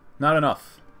 Not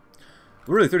enough.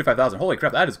 We're really 35,000. Holy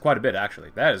crap, that is quite a bit, actually.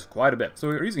 That is quite a bit. So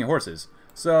we're using horses.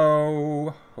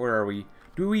 So, where are we?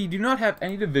 We do not have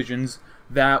any divisions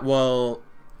that will...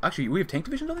 Actually, we have tank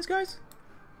divisions on these guys?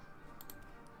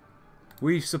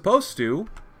 We're supposed to...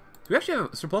 Do we actually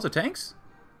have a surplus of tanks?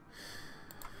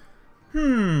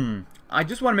 I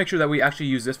just want to make sure that we actually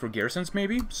use this for garrisons,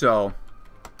 maybe. So,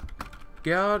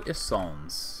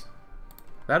 garrisons.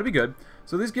 That'll be good.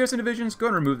 So these garrison divisions, go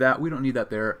and remove that. We don't need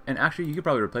that there. And actually, you could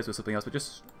probably replace it with something else, but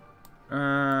just... if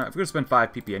we're going to spend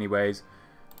 5 PP anyways,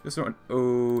 just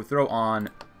throw on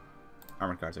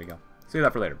armored cars. There you go. Save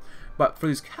that for later. But for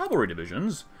these cavalry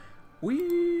divisions,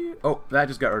 we... Oh, that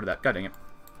just got rid of that. God dang it.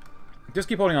 Just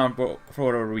keep holding on for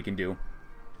whatever we can do.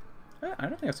 I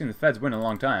don't think I've seen the feds win in a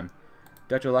long time.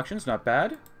 Dutch elections, not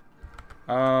bad.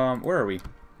 Where are we?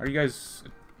 Are you guys...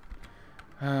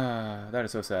 that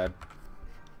is so sad.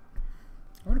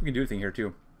 I wonder if we can do anything here,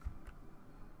 too.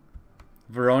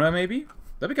 Verona, maybe?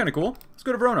 That'd be kind of cool. Let's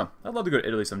go to Verona. I'd love to go to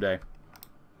Italy someday.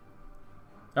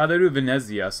 They do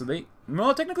Venezia, so they...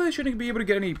 Well, technically they shouldn't be able to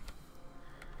get any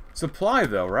supply,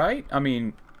 though, right? I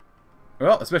mean...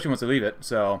 Well, especially once they leave it,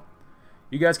 so...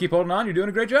 You guys keep holding on. You're doing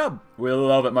a great job. We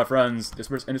love it, my friends.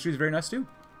 Dispersed Industry is very nice, too.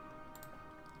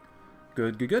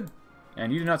 Good, good, good.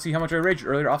 And you did not see how much I raged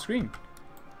earlier off-screen.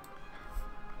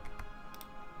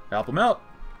 Help them out.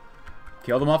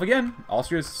 Kill them off again.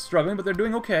 Austria's struggling, but they're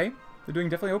doing okay. They're doing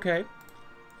definitely okay.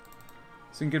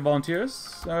 Some good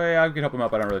volunteers. Oh, yeah, I could help them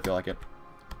out, but I don't really feel like it.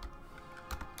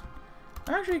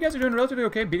 Actually, you guys are doing relatively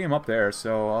okay beating them up there,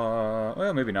 so,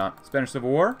 well, maybe not. Spanish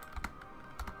Civil War.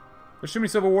 There's too many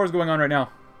civil wars going on right now.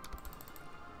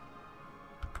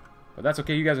 But that's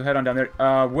okay, you guys will head on down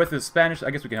there. With the Spanish,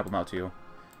 I guess we can help them out too.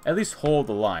 At least hold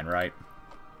the line, right?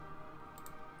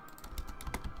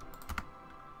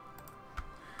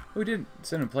 We did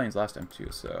send in planes last time too,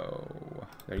 so...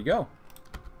 There you go.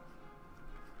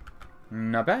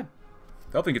 Not bad.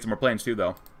 Hopefully get some more planes too,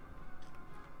 though.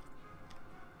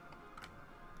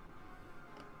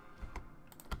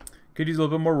 Could use a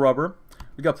little bit more rubber.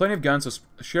 We got plenty of guns, so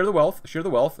share the wealth. Share the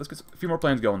wealth. Let's get a few more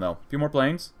planes going, though. A few more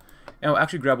planes. And we'll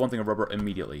actually grab one thing of rubber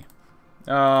immediately.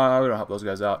 We don't help those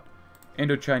guys out.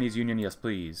 Indo-Chinese Union, yes,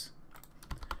 please.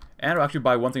 And we'll actually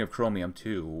buy one thing of chromium,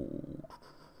 too.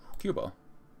 Cuba.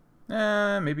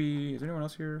 Maybe... Is there anyone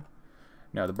else here?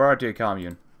 No, the Bharatiya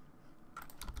Commune.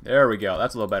 There we go.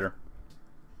 That's a little better.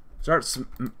 Start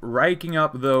raking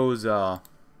up those,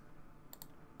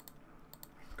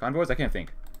 convoys? I can't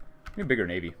think. Need a bigger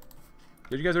navy.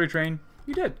 Did you guys already train?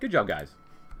 You did. Good job, guys.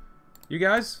 You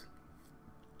guys?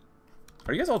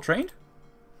 Are you guys all trained?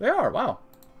 They are. Wow.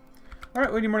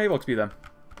 Alright, we need more naval XP then.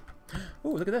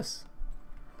 Ooh, look at this.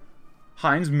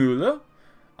 Heinz Müller.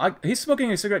 He's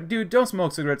smoking a cigarette. Dude, don't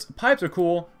smoke cigarettes. Pipes are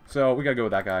cool, so we gotta go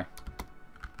with that guy.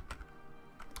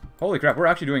 Holy crap, we're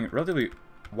actually doing relatively...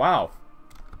 Wow.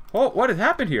 Oh, what has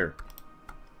happened here?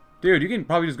 Dude, you can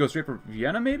probably just go straight for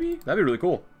Vienna, maybe? That'd be really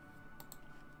cool.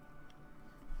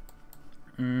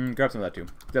 Grab some of that, too.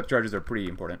 Depth charges are pretty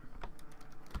important.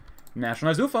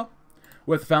 Nationalize UFA.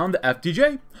 We have found the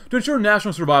FDJ. To ensure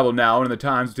national survival now and in the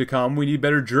times to come, we need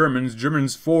better Germans.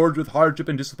 Germans forged with hardship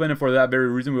and discipline, and for that very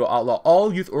reason we will outlaw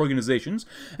all youth organizations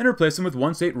and replace them with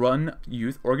one state-run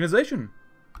youth organization.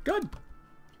 Good.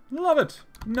 Love it.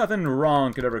 Nothing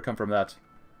wrong could ever come from that.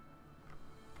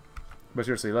 But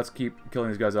seriously, let's keep killing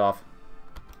these guys off.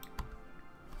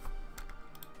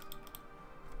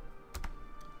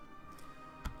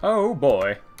 Oh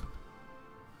boy.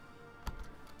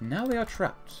 Now they are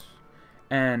trapped.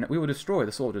 And we will destroy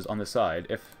the soldiers on this side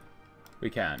if we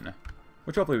can.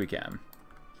 Which hopefully we can.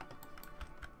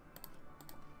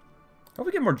 Hope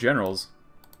we get more generals.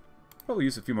 Probably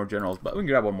use a few more generals, but we can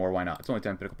grab one more, why not? It's only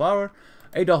 10 political power.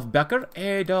 Adolf Becker.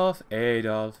 Adolf.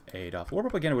 War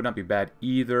propaganda would not be bad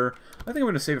either. I think I'm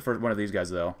going to save it for one of these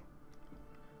guys, though.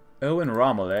 Owen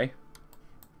Rommel, eh?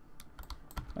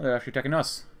 Oh, they're actually attacking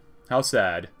us. How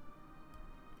sad.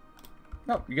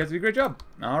 Oh, you guys did a great job.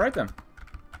 Alright then.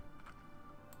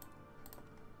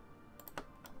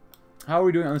 How are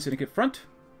we doing on the syndicate front?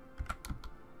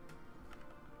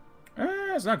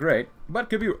 It's not great, but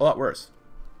could be a lot worse.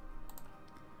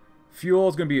 Fuel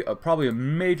is going to be probably a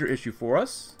major issue for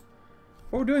us.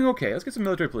 But we're doing okay. Let's get some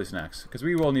military police next, because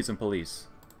we will need some police.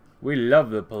 We love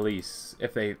the police,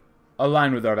 if they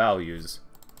align with our values.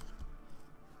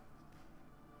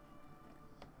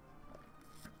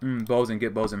 Bosun,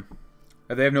 get Bosun.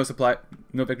 If they have no supply,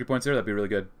 no victory points there, that'd be really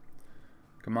good.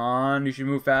 Come on, you should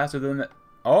move faster than that.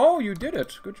 Oh, you did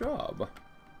it. Good job.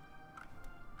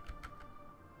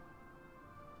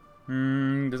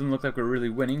 Doesn't look like we're really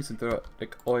winning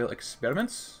synthetic oil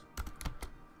experiments.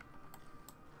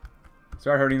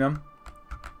 Start hurting them.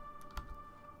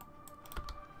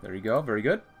 There you go. Very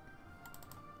good.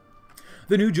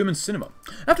 The new German cinema.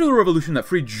 After the revolution that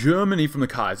freed Germany from the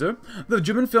Kaiser, the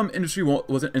German film industry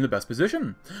wasn't in the best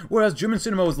position. Whereas German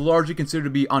cinema was largely considered to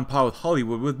be on par with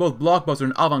Hollywood, with both blockbuster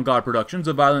and avant-garde productions,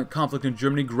 a violent conflict in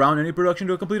Germany ground any production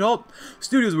to a complete halt.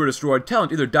 Studios were destroyed,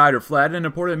 talent either died or fled, and an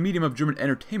important medium of German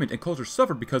entertainment and culture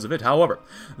suffered because of it. However,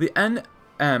 the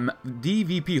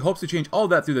NMDVP hopes to change all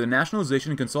that through the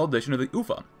nationalization and consolidation of the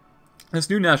UFA. This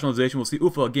new nationalization will see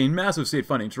UFA gain massive state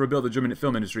funding to rebuild the German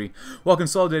film industry, while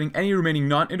consolidating any remaining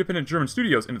non-independent German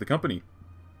studios into the company.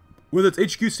 With its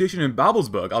HQ station in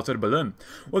Babelsberg, outside of Berlin,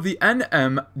 what the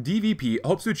NMDVP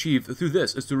hopes to achieve through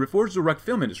this is to reforge the wrecked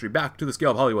film industry back to the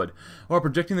scale of Hollywood, while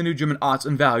projecting the new German arts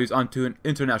and values onto an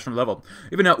international level.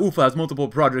 Even now, UFA has multiple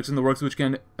projects in the works which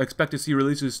can expect to see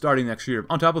releases starting next year.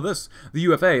 On top of this, the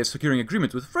UFA is securing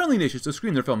agreements with friendly nations to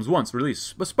screen their films once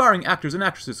released. Aspiring actors and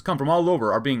actresses come from all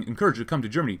over are being encouraged to come to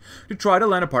Germany to try to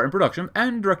land a part in production,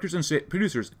 and directors and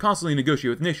producers constantly negotiate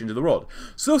with nations of the world.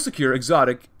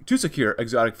 To secure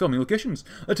exotic filming locations.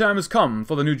 The time has come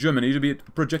for the new Germany to be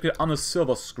projected on the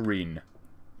silver screen.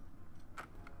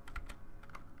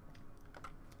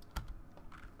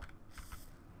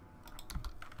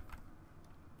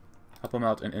 Help them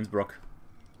out in Innsbruck.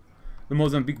 The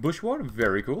Mozambique Bush War,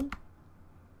 very cool.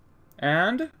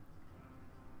 And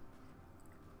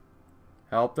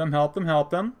help them.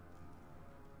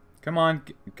 Come on,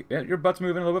 get your butts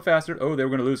moving a little bit faster. Oh, they were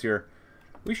going to lose here.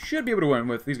 We should be able to win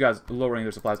with these guys lowering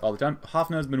their supplies all the time.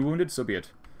 Hoffner has been wounded, so be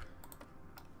it.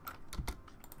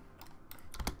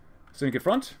 Syndicate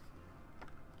front.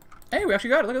 Hey, we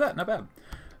actually got it. Look at that. Not bad.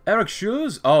 Eric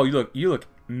Schulz. Oh, you look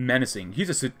menacing.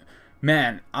 He's a...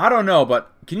 Man, I don't know,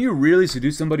 but can you really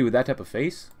seduce somebody with that type of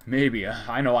face? Maybe.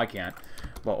 I know I can't.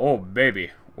 But, oh, baby.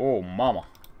 Oh, mama.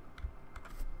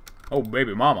 Oh,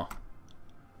 baby mama.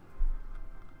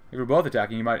 If we're both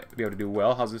attacking, you might be able to do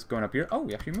well. How's this going up here? Oh,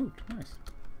 we actually moved. Nice.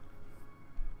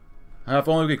 If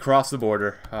only we could cross the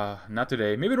border. Not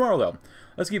today. Maybe tomorrow, though.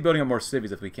 Let's keep building up more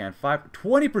cities if we can.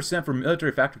 20% for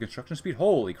military factory construction speed.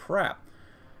 Holy crap.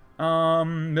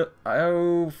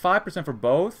 5% for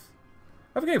both.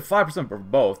 I think 5% for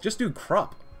both. Just do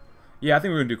crop. Yeah, I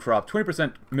think we're going to do crop.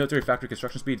 20% military factory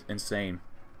construction speed. Insane.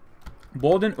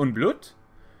 Boden und Blut.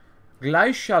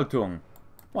 Gleichschaltung.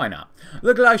 Why not?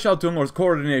 The Gleichschaltung, or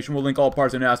coordination, will link all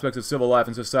parts and aspects of civil life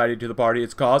and society to the party,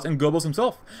 its cause, and Goebbels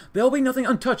himself. There will be nothing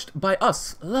untouched by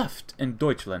us left in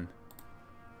Deutschland.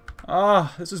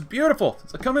 Ah, this is beautiful.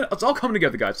 It's all coming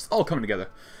together, guys. It's all coming together.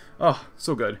 Oh,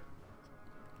 so good.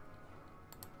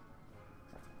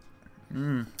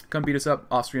 Come beat us up,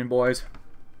 Austrian boys.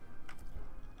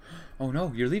 Oh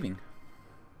no, you're leaving.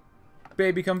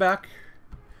 baby, come back.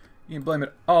 You can blame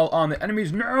it all on the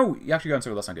enemies. No! You actually got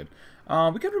encircled. That's not good.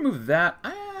 We could remove that.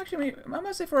 I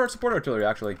might say for our support artillery,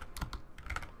 actually.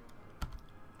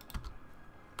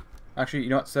 Actually, you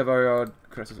know what? Sevarod,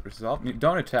 resolve.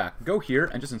 Don't attack. Go here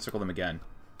and just encircle them again.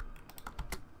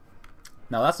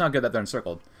 Now, that's not good that they're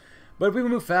encircled. But if we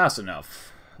move fast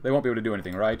enough, they won't be able to do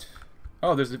anything, right?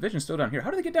 Oh, there's a division still down here. How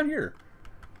do they get down here?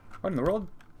 What in the world?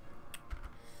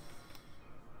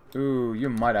 Ooh, you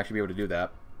might actually be able to do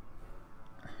that.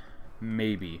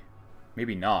 Maybe.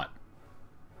 Maybe not.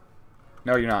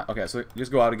 No, you're not. Okay, so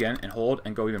just go out again and hold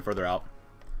and go even further out.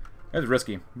 It's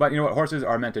risky. But you know what? Horses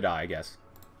are meant to die, I guess.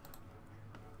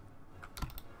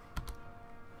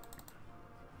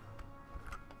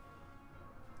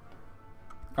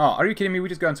 Oh, are you kidding me? We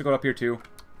just got encircled up here, too.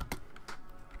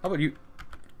 How about you?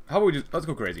 How about we just... Let's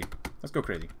go crazy. Let's go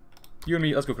crazy. You and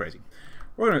me, let's go crazy.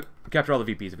 We're going to capture all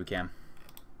the VPs if we can.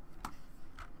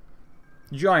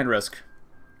 Giant risk.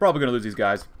 Probably going to lose these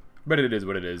guys. But it is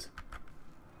what it is.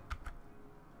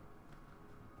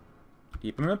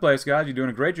 Keep them in place, guys. You're doing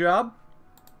a great job.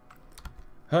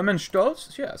 Hermann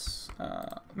Stolz? Yes.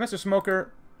 Mr.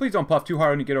 Smoker, please don't puff too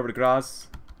hard when you get over to Graz.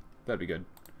 That'd be good.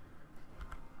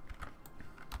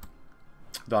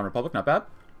 Dawn Republic, not bad.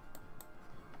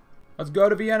 Let's go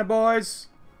to Vienna, boys.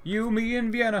 You, me,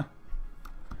 and Vienna.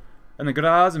 And then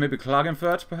Graz and maybe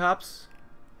Klagenfurt, perhaps.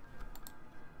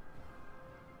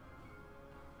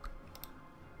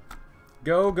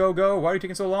 Go, go, go. Why are you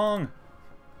taking so long?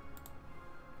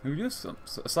 We do a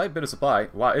slight bit of supply.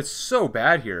 Wow, it's so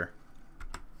bad here.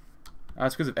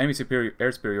 It's because of enemy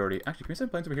air superiority. Actually, can we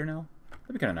send planes over here now?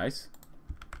 That'd be kind of nice.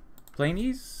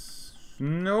 Planies?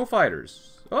 No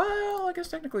fighters. Well, I guess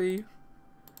technically...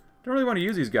 Don't really want to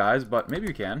use these guys, but maybe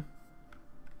we can.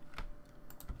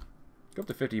 Go up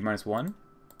to 50 minus 1.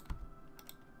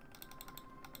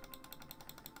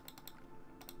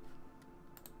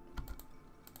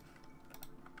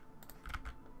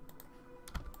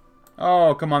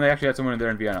 Oh, come on. They actually had someone in there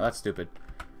in Vienna. That's stupid.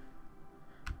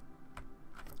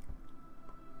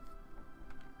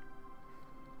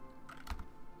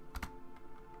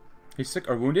 He's sick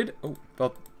or wounded. Oh,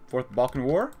 felt Fourth Balkan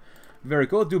War. Very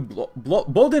cool. Do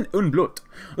Bolden und Blut.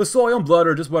 The soil and blood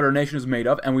are just what our nation is made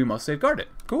of, and we must safeguard it.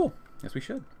 Cool. Yes, we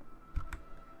should.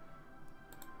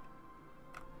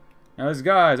 Now, these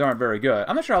guys aren't very good.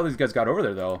 I'm not sure how these guys got over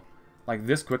there, though. Like,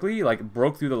 this quickly? Like,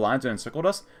 broke through the lines and encircled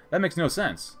us? That makes no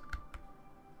sense.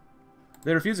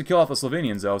 They refuse to kill off the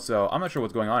Slovenians, though, so I'm not sure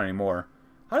what's going on anymore.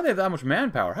 How do they have that much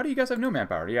manpower? How do you guys have no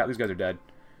manpower? Yeah, these guys are dead.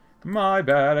 My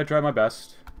bad. I tried my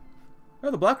best. Oh,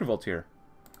 the Black Revolt's here.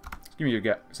 Give me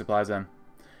your supplies, then.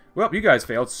 Well, you guys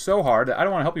failed so hard that I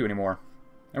don't want to help you anymore.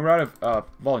 And we're out of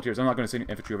volunteers. I'm not going to send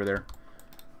infantry over there.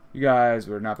 You guys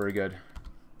were not very good.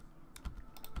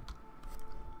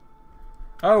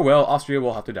 Oh, well, Austria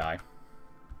will have to die.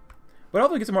 But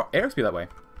hopefully get some more air XP that way.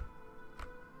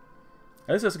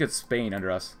 At least let's get Spain under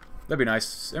us. That'd be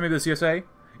nice. And maybe the CSA?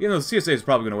 Even though the CSA is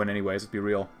probably going to win anyways, let's be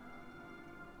real.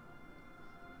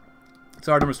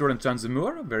 Tsardom restored in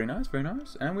Zanzimur. Very nice, very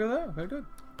nice. And we're there. Very good.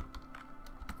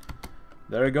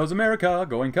 There goes America,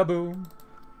 going kaboom.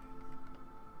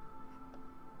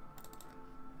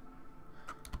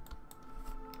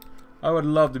 I would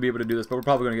love to be able to do this, but we're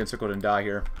probably going to get encircled and die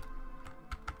here.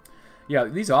 Yeah,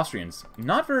 these Austrians,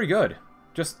 not very good.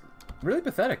 Just really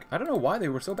pathetic. I don't know why they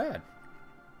were so bad.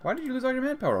 Why did you lose all your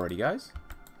manpower already, guys?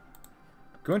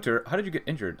 Gunter, how did you get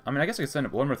injured? I mean, I guess I could send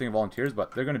up one more thing of volunteers,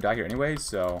 but they're going to die here anyway,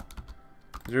 so...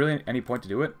 Is there really any point to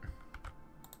do it?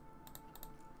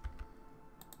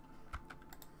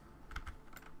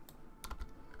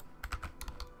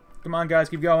 Come on, guys,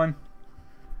 keep going.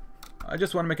 I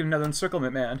just want to make another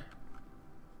encirclement, man.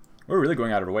 We're really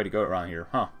going out of our way to go around here,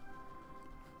 huh?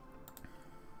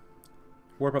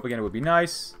 War propaganda would be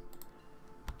nice.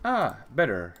 Ah,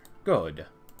 better. Good.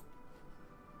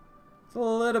 It's a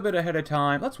little bit ahead of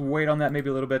time. Let's wait on that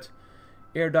maybe a little bit.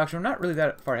 Air doctrine, not really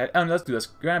that far ahead. Let's do this.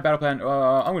 Grand battle plan.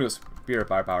 I'm going to do a Spear of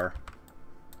Firepower.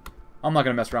 I'm not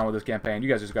going to mess around with this campaign. You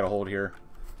guys just got to hold here.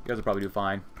 You guys will probably do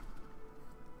fine.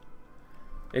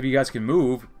 If you guys can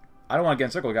move. I don't want to get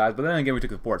encircled, guys, but then again, we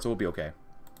took the port, so we'll be okay.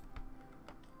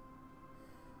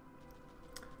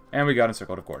 And we got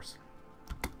encircled, of course.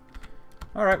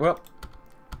 Alright, well.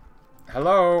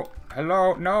 Hello.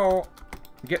 Hello. No.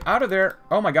 Get out of there.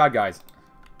 Oh my god, guys.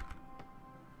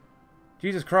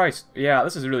 Jesus Christ. Yeah,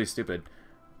 this is really stupid.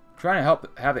 Trying to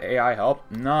have the AI help.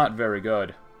 Not very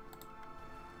good.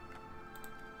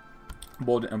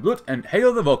 Bold and Blut, and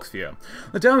hail the Volksführer.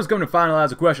 The time has come to finalize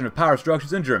the question of power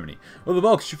structures in Germany. Will the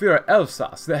Volksführer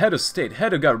Elsass, the head of state,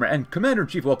 head of government, and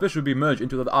commander-in-chief will officially be merged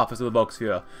into the office of the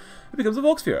Volksführer? It becomes the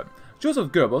Volksführer.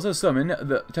 Joseph Goebbels has summoned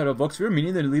the title of Volksführer,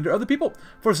 meaning the leader of the people.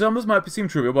 For some, this might seem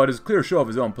trivial, but it is a clear show of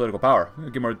his own political power.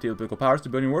 Give more political powers to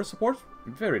building war support.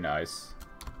 Very nice.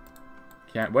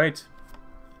 Can't wait.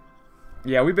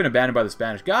 Yeah, we've been abandoned by the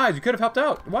Spanish. Guys, you could have helped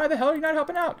out. Why the hell are you not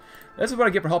helping out? This is what I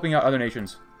get for helping out other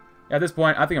nations. At this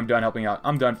point, I think I'm done helping out.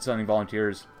 I'm done sending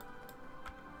volunteers.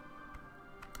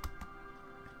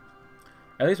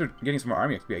 At least we're getting some more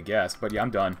army XP, I guess. But yeah, I'm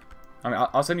done. I mean,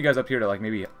 I'll send you guys up here to, like,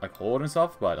 maybe, like, hold and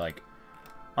stuff. But, like,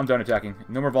 I'm done attacking.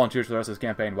 No more volunteers for the rest of this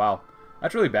campaign. Wow.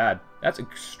 That's really bad. That's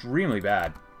extremely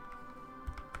bad.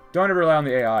 Don't ever rely on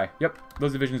the AI. Yep,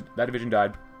 those divisions, that division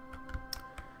died.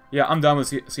 Yeah, I'm done with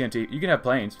CNT. You can have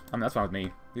planes. I mean, that's fine with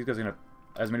me. These guys are going to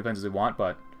have as many planes as they want,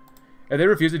 but if they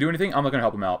refuse to do anything, I'm not going to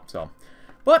help them out, so.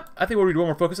 But I think we'll read one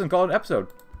more focus and call it an episode.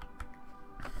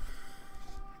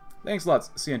 Thanks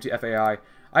lots, CNT FAI.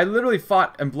 I literally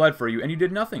fought and bled for you, and you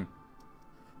did nothing.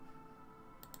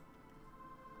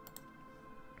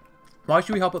 Why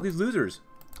should we help out these losers?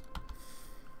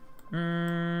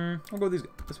 I'll go with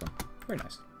this one. Very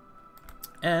nice.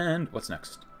 And what's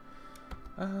next?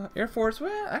 Air Force,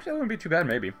 well, actually that wouldn't be too bad,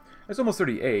 maybe. It's almost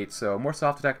 38, so more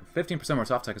soft attack, 15% more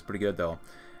soft attack is pretty good, though.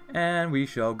 And we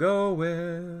shall go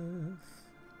with...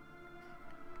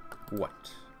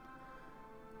 what?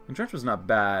 Entrench was not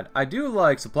bad. I do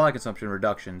like supply consumption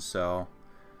reduction, so...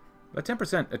 but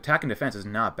 10% attack and defense is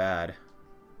not bad.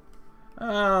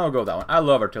 I'll go with that one. I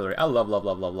love artillery. I love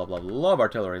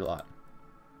artillery a lot.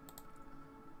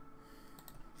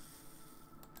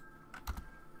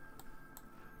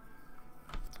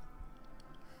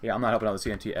 Yeah, I'm not helping out the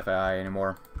CNT FAI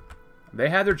anymore. They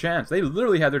had their chance. They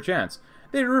literally had their chance.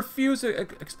 They refused to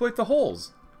exploit the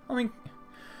holes. I mean,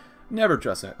 never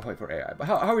trust a Hoi4 AI. But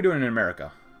how are we doing in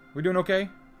America? We doing okay?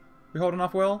 We holding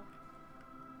off well?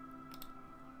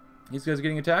 These guys are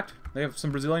getting attacked. They have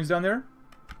some Brazilians down there.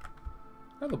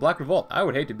 Oh, the Black Revolt. I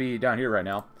would hate to be down here right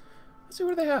now. Let's see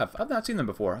what they have. I've not seen them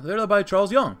before. They're led by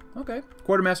Charles Young. Okay.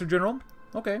 Quartermaster General.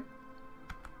 Okay.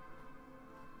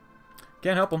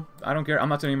 Can't help them. I don't care. I'm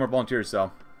not sending any more volunteers,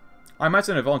 so... I might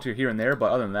send a volunteer here and there,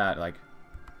 but other than that, like...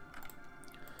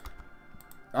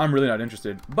 I'm really not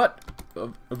interested. But,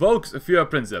 Volksführer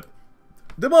Prinzip.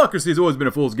 Democracy has always been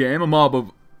a fool's game,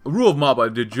 a rule of mob by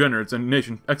degenerates and a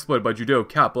nation exploited by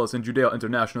Judeo-capitalists and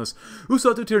Judeo-internationalists who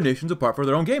sought to tear nations apart for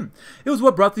their own game. It was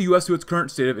what brought the U.S. to its current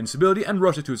state of instability and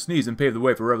Russia to its knees and paved the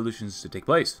way for revolutions to take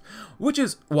place. Which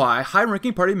is why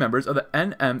high-ranking party members of the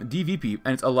NMDVP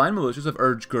and its aligned militias have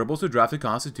urged Goebbels to draft a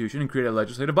constitution and create a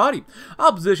legislative body.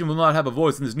 Opposition will not have a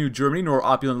voice in this new Germany nor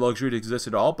opulent luxury to exist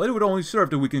at all, but it would only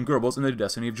serve to weaken Goebbels and the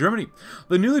destiny of Germany.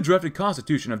 The newly drafted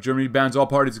constitution of Germany bans all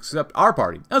parties except our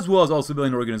party, as well as all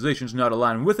civilian organizations not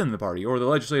aligned within the party, or the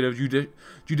legislative,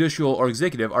 judicial, or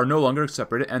executive are no longer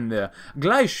separated, and the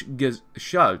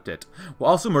Gleichgeschaltet,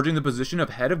 while also merging the position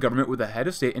of head of government with the head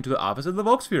of state into the office of the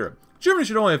Volksführer. Germany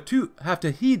should only have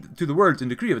to heed to the words and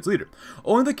decree of its leader.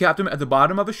 Only the captain at the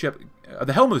bottom of a ship,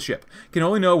 the helm of the ship, can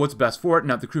only know what's best for it,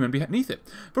 not the crewmen beneath it.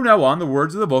 From now on, the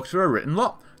words of the Volksführer are written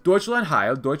law. Deutschland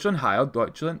Heil, Deutschland Heil,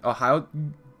 Deutschland Heil,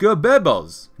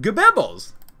 Goebbels.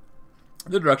 Goebbels!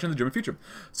 The direction of the German future.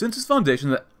 Since its foundation,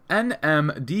 the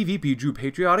NMDVP drew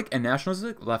patriotic and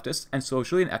nationalistic leftists and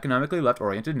socially and economically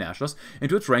left-oriented nationalists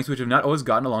into its ranks, which have not always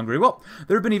gotten along very well.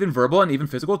 There have been even verbal and even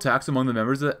physical attacks among the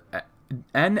members of the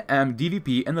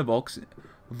NMDVP and the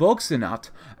Volkssenat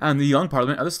and the young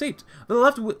parliament of the state. The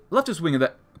leftist wing of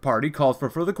the party called for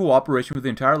further cooperation with the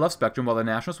entire left spectrum, while the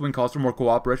nationalist wing calls for more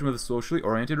cooperation with the socially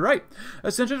oriented right.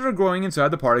 As tensions are growing inside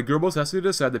the party, Goebbels has to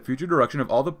decide the future direction of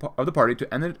the party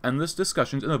to end the endless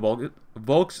discussions in the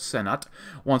Volkssenat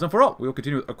once and for all. We will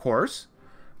continue with a course.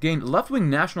 Gain left-wing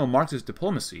national Marxist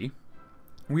diplomacy.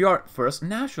 We are first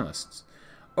nationalists.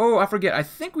 Oh, I forget. I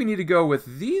think we need to go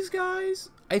with these guys.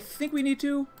 I think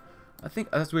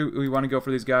that's where we want to go for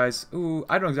these guys. Ooh,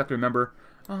 I don't exactly remember.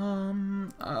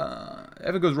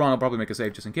 If it goes wrong, I'll probably make a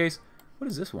save just in case. What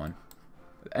is this one?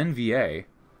 NVA.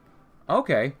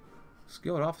 Okay.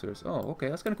 Skilled officers. Oh, okay.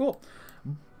 That's kind of cool.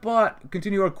 But,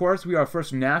 continue our course. We are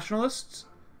first nationalists.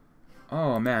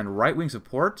 Oh, man. Right-wing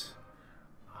support.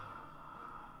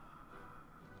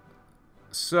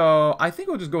 So, I think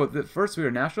we'll just go with the first. We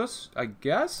are nationalists, I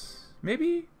guess?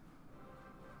 Maybe?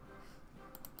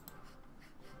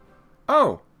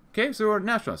 Oh. Okay, so we're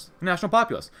nationalists. National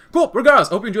populace. Cool, regardless,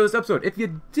 I hope you enjoyed this episode. If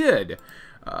you did,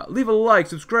 leave a like,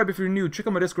 subscribe if you're new, check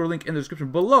out my Discord link in the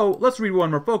description below. Let's read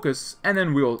one more focus, and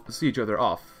then we'll see each other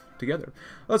off together.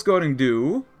 Let's go ahead and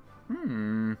do...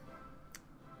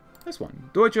 This one,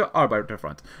 Deutsche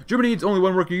Arbeiterfront. Germany needs only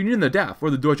one worker union, the DAF,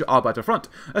 or the Deutsche Arbeiterfront,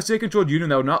 a state-controlled union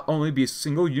that would not only be a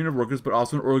single unit of workers, but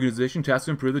also an organization tasked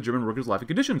to improve the German workers' life and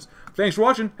conditions. Thanks for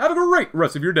watching. Have a great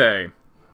rest of your day.